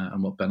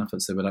 and what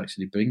benefits they would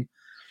actually bring.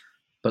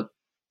 But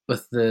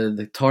with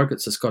the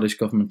targets the Scottish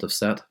Government have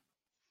set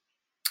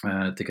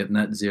to get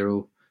net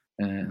zero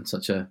in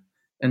such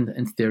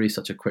in theory,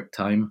 such a quick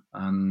time,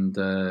 and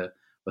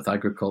with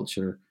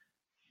agriculture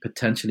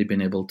potentially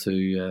being able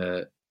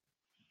to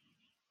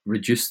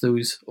reduce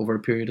those over a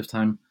period of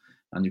time.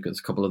 And you've got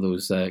a couple of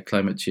those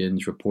climate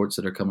change reports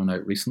that are coming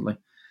out recently.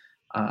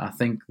 I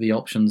think the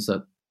options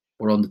that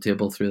were on the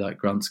table through that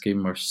grant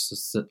scheme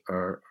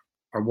are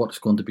what's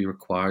going to be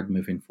required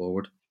moving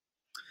forward.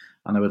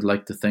 And I would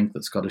like to think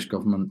that Scottish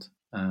Government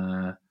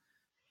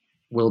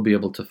will be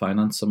able to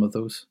finance some of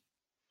those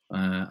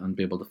and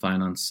be able to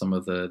finance some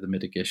of the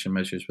mitigation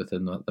measures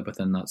within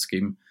that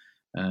scheme,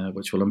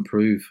 which will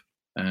improve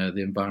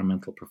the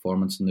environmental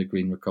performance and the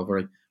green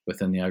recovery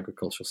within the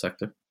agricultural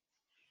sector.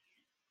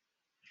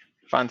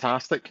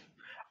 Fantastic.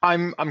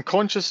 I'm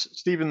conscious,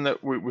 Stephen,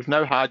 that we've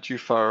now had you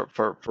for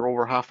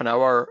over half an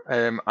hour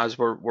as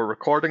we're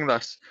recording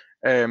this.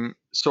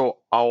 So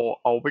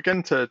I'll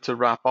begin to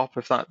wrap up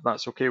if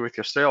that's okay with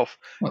yourself.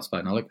 That's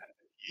fine, Alec.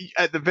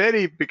 At the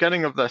very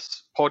beginning of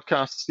this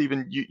podcast,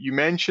 Stephen, you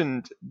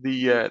mentioned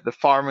the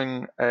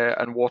Farming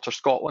and Water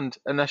Scotland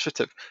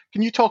initiative.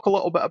 Can you talk a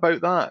little bit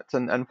about that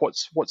and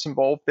what's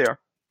involved there?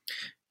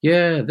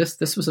 Yeah,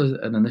 this was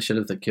an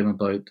initiative that came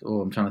about.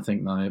 I'm trying to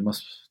think now. It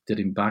must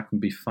dating back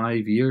maybe 4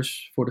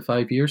 to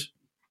 5 years.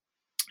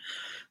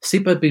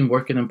 SEPA had been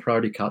working in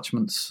priority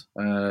catchments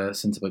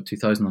since about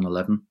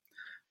 2011,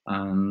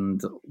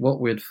 and what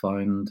we had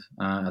found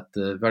at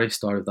the very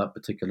start of that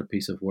particular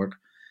piece of work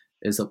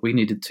is that we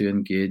needed to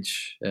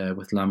engage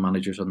with land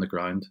managers on the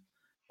ground,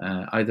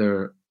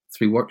 either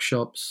through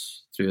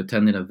workshops, through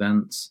attending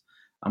events,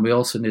 and we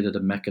also needed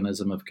a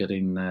mechanism of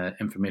getting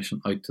information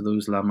out to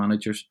those land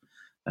managers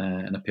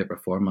in a paper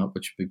format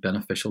which would be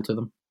beneficial to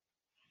them.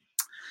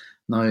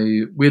 Now,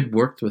 we'd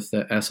worked with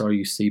the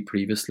SRUC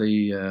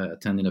previously,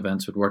 attending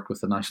events. We'd worked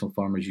with the National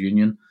Farmers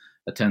Union,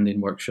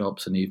 attending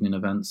workshops and evening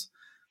events,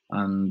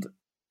 and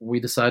we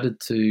decided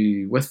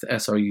to, with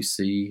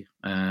SRUC,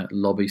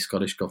 lobby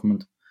Scottish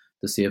Government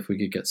to see if we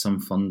could get some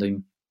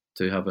funding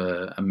to have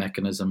a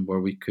mechanism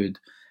where we could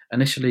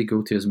initially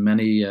go to as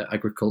many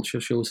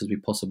agriculture shows as we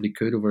possibly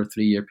could over a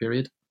 3-year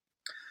period,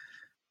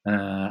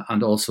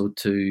 and also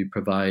to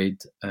provide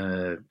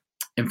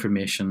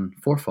information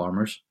for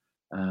farmers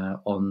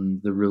on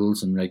the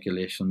rules and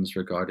regulations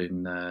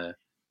regarding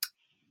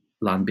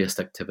land-based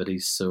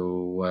activities.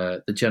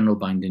 So the general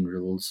binding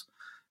rules,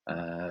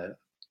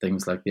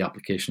 things like the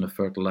application of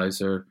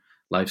fertiliser,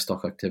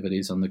 livestock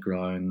activities on the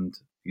ground,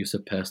 use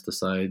of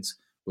pesticides,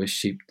 waste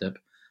sheep dip,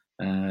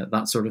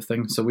 that sort of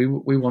thing. So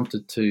we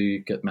wanted to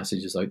get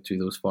messages out to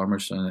those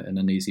farmers in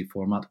an easy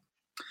format.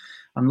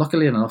 And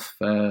luckily enough,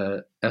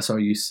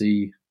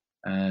 SRUC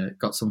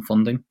got some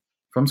funding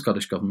from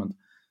Scottish Government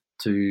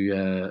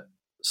to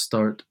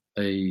start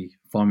a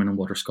Farming and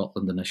Water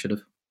Scotland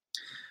initiative.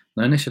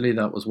 Now, initially,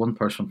 that was one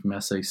person from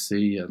SAC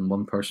and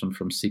one person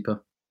from SEPA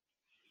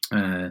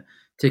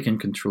taking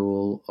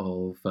control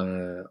of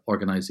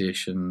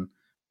organisation,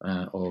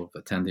 of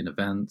attending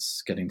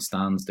events, getting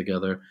stands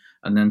together,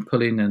 and then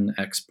pulling in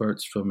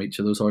experts from each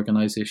of those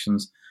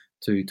organisations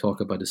to talk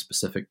about a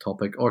specific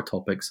topic or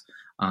topics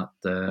at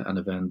an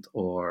event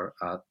or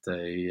at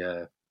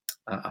a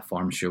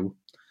farm show,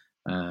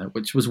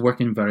 which was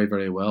working very,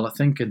 very well. I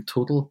think in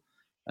total,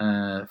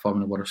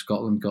 Farming and Water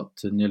Scotland got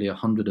to nearly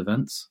 100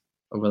 events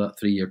over that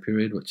 3-year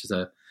period, which is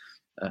a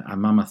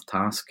mammoth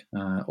task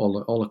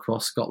all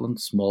across Scotland,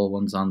 small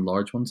ones and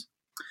large ones.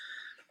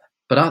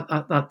 But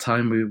at that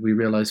time, we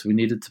realised we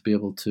needed to be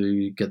able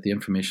to get the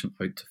information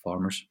out to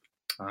farmers.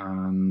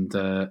 And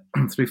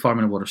through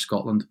Farming and Water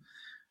Scotland,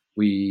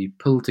 we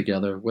pulled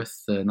together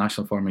with the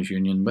National Farmers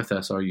Union, with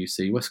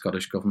SRUC, with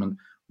Scottish Government,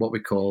 what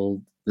we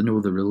called the Know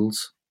the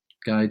Rules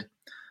guide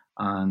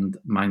and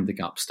Mind the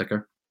Gap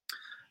sticker.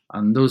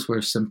 And those were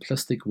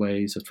simplistic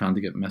ways of trying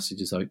to get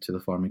messages out to the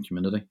farming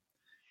community.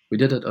 We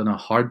did it on a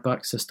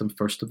hardback system,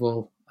 first of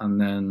all,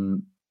 and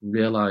then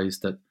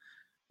realised that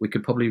we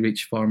could probably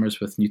reach farmers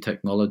with new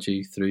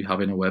technology through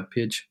having a web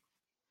page.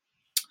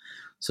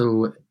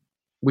 So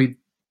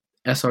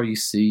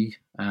SRUC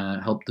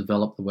helped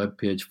develop the web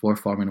page for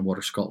Farming and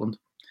Water Scotland.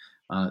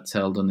 It's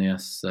held on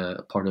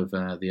the part of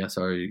the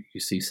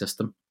SRUC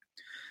system.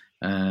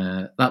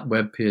 That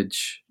web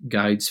page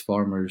guides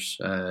farmers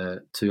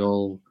to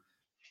all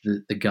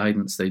the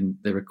guidance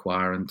they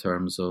require in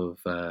terms of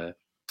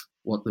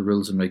what the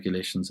rules and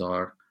regulations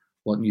are,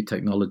 what new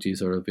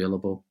technologies are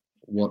available,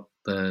 what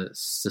the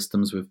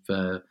systems we've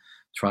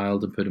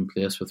trialled and put in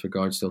place with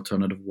regards to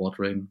alternative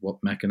watering,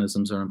 what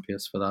mechanisms are in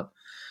place for that.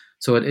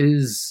 So it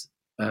is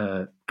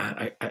a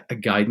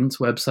guidance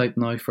website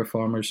now for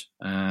farmers,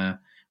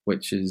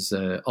 which is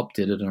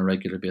updated on a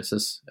regular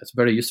basis. It's a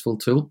very useful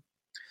tool.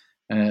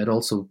 It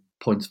also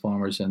points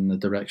farmers in the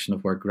direction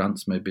of where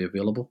grants may be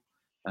available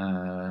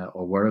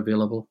or were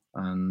available,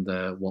 and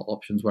what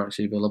options were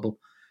actually available,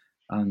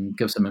 and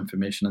gives them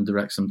information and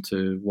directs them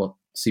to what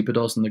SEPA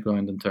does on the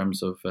ground in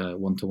terms of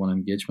one-to-one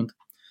engagement.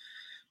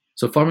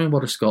 So Farming and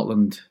Water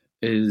Scotland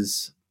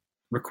is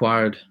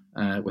required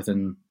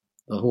within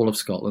the whole of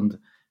Scotland.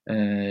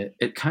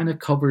 It kind of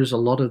covers a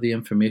lot of the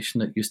information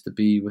that used to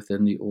be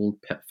within the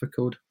old PEPFA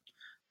code.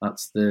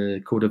 That's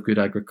the Code of Good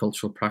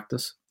Agricultural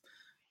Practice.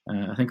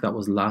 I think that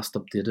was last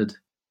updated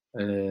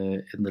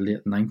in the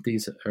late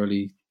 90s,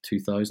 early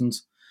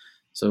 2000s.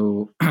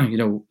 So,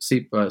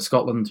 SEPA,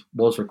 Scotland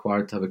was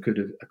required to have a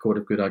code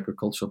of good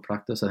agricultural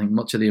practice. I think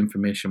much of the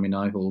information we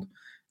now hold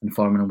in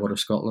Farming and Water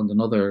Scotland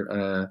and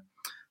other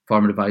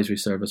Farmer Advisory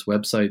Service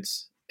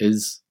websites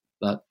is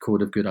that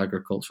code of good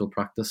agricultural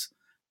practice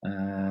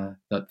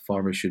that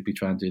farmers should be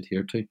trying to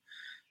adhere to.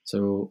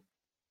 So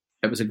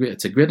it's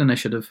a great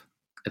initiative.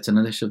 It's an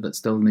initiative that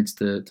still needs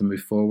to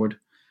move forward.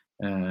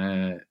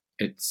 There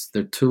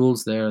are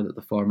tools there that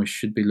the farmers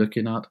should be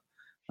looking at.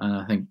 And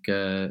I think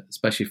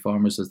especially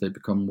farmers, as they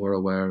become more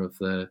aware of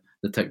the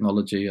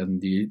technology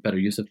and the better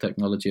use of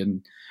technology,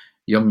 and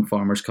young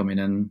farmers coming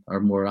in are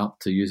more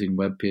apt to using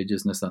web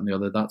pages and this, that and the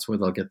other, that's where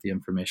they'll get the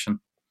information.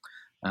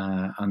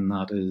 And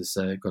that is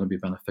going to be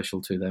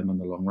beneficial to them in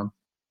the long run.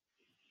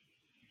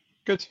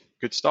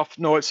 Good stuff.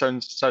 No, it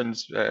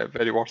sounds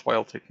very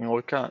worthwhile taking a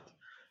look at.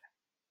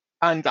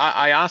 And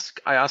I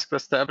ask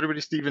this to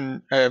everybody,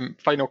 Stephen.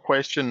 Final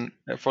question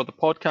for the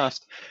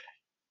podcast: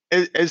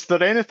 Is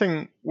there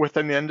anything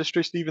within the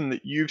industry, Stephen,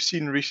 that you've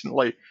seen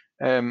recently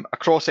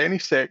across any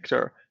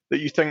sector that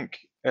you think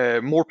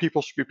more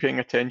people should be paying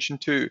attention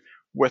to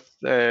with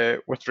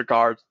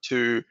regard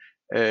to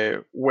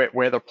wet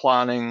weather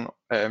planning,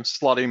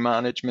 slurry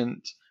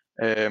management,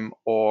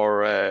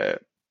 or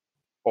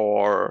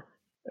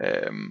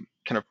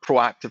kind of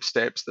proactive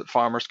steps that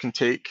farmers can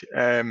take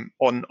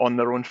on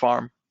their own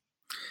farm?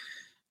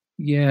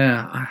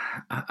 Yeah,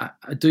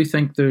 I do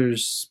think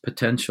there's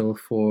potential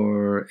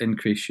for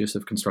increased use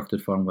of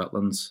constructed farm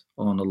wetlands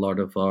on a lot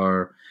of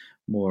our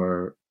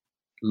more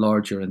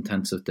larger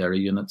intensive dairy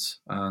units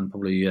and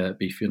probably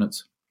beef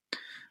units.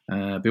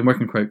 I've been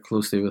working quite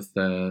closely with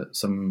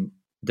some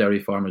dairy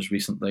farmers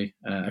recently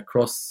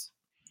across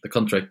the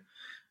country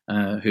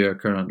who are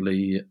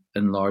currently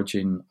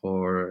enlarging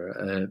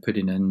or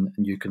putting in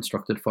new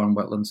constructed farm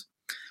wetlands.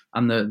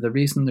 And the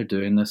reason they're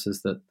doing this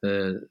is that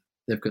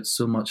they've got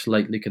so much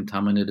lightly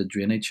contaminated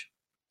drainage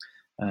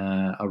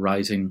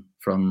arising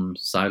from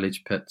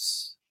silage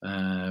pits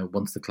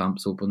once the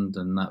clamp's opened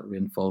and that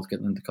rainfall's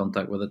getting into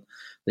contact with it.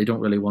 They don't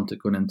really want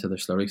it going into their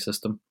slurry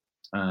system.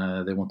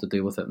 They want to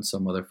deal with it in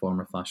some other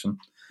form or fashion.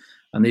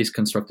 And these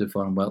constructed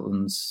farm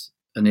wetlands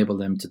enable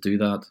them to do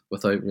that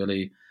without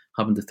really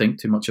having to think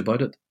too much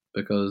about it,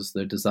 because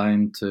they're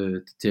designed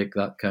to take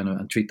that kind of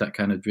and treat that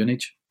kind of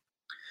drainage.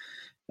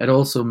 It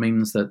also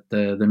means that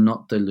they're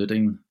not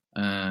diluting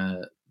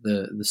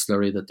the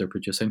slurry that they're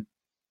producing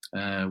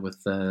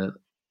with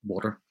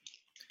water.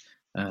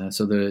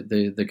 So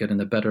they're getting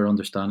a better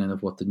understanding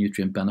of what the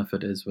nutrient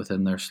benefit is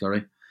within their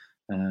slurry.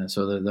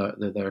 So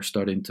they're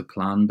starting to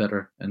plan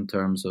better in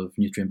terms of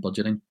nutrient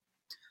budgeting,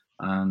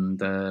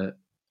 and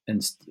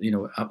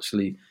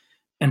actually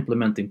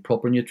implementing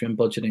proper nutrient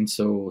budgeting.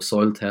 So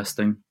soil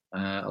testing,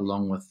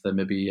 along with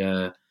maybe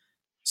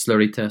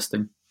slurry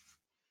testing,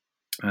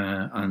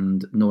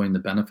 and knowing the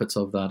benefits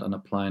of that and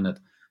applying it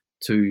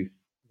to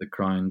the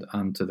ground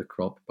and to the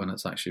crop when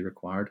it's actually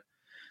required.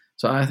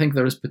 So I think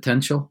there is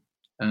potential,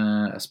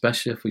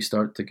 especially if we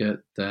start to get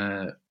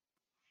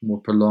more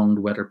prolonged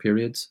wetter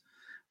periods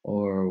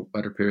or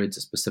wetter periods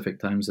at specific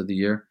times of the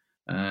year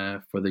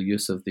for the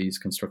use of these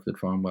constructed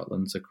farm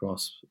wetlands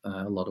across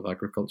a lot of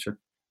agriculture.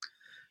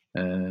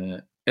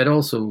 It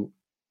also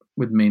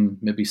would mean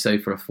maybe, say,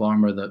 for a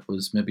farmer that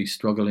was maybe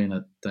struggling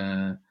at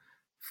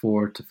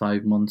 4 to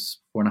 5 months,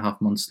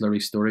 4.5 months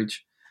slurry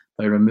storage,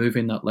 by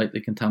removing that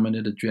lightly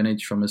contaminated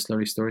drainage from his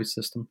slurry storage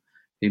system,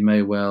 he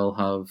may well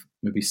have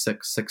maybe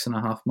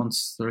 6.5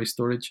 months slurry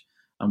storage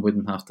and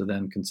wouldn't have to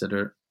then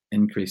consider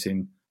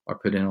increasing or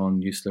putting on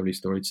new slurry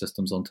storage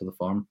systems onto the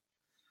farm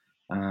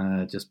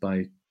just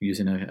by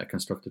using a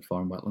constructed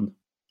farm wetland.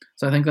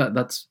 So I think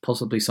that's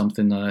possibly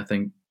something that I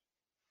think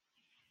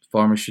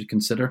farmers should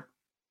consider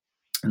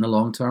in the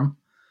long term.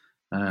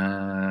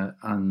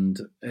 And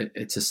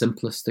it's a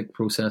simplistic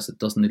process. It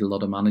doesn't need a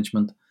lot of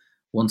management.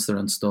 Once they're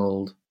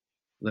installed,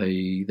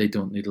 they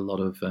don't need a lot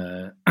of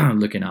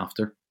looking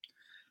after,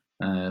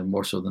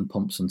 more so than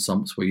pumps and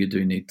sumps, where you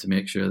do need to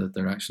make sure that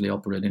they're actually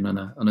operating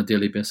on a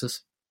daily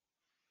basis.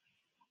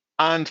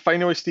 And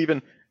finally,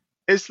 Stephen,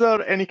 is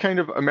there any kind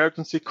of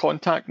emergency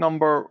contact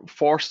number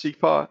for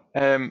SEPA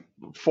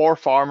for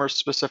farmers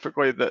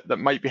specifically that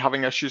might be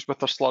having issues with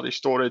their slurry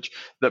storage,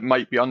 that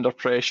might be under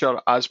pressure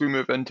as we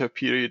move into a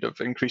period of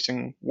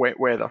increasing wet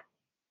weather?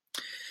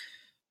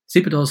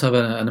 SEPA does have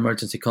an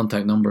emergency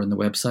contact number on the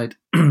website.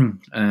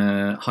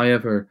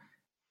 However,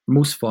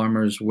 most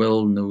farmers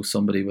will know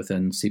somebody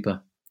within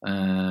SEPA,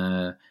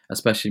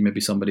 especially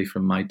maybe somebody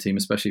from my team,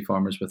 especially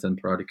farmers within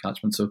priority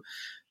catchment. So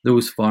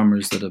those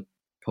farmers that are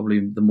probably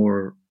the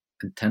more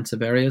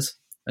intensive areas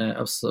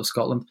of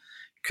Scotland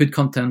could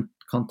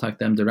contact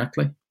them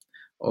directly,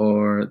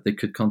 or they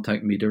could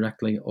contact me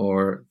directly,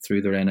 or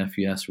through their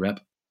NFUS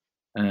rep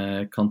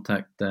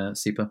contact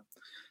SEPA.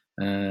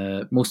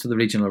 Most of the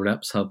regional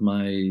reps have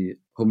my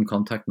home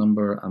contact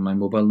number and my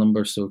mobile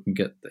number, so can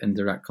get in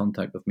direct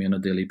contact with me on a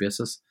daily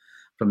basis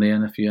from the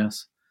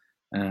NFUS.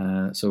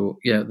 So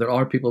yeah, there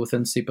are people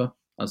within SEPA.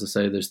 As I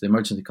say, there's the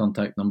emergency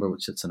contact number,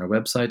 which sits on our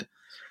website.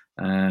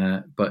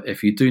 But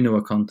if you do know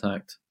a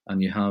contact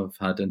and you have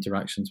had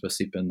interactions with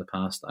SEPA in the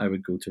past, I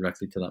would go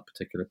directly to that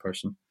particular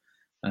person,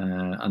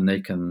 and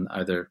they can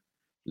either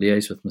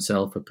liaise with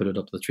myself or put it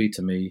up the tree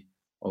to me,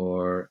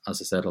 or,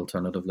 as I said,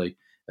 alternatively,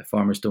 if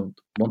farmers don't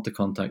want to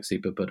contact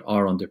SEPA but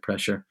are under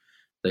pressure,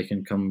 they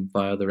can come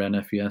via their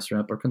NFUS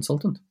rep or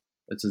consultant.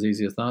 It's as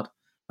easy as that.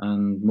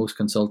 And most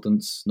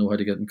consultants know how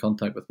to get in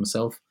contact with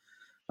myself.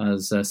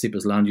 As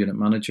SEPA's land unit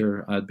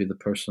manager, I'd be the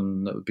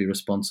person that would be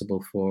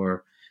responsible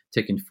for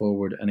taking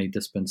forward any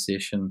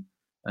dispensation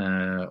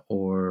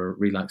or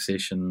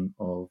relaxation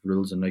of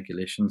rules and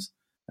regulations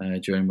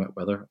during wet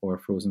weather or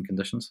frozen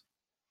conditions.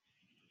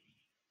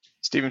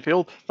 Stephen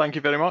Field, thank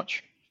you very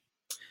much.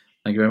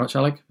 Thank you very much,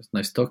 Alec. It's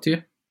nice to talk to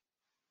you.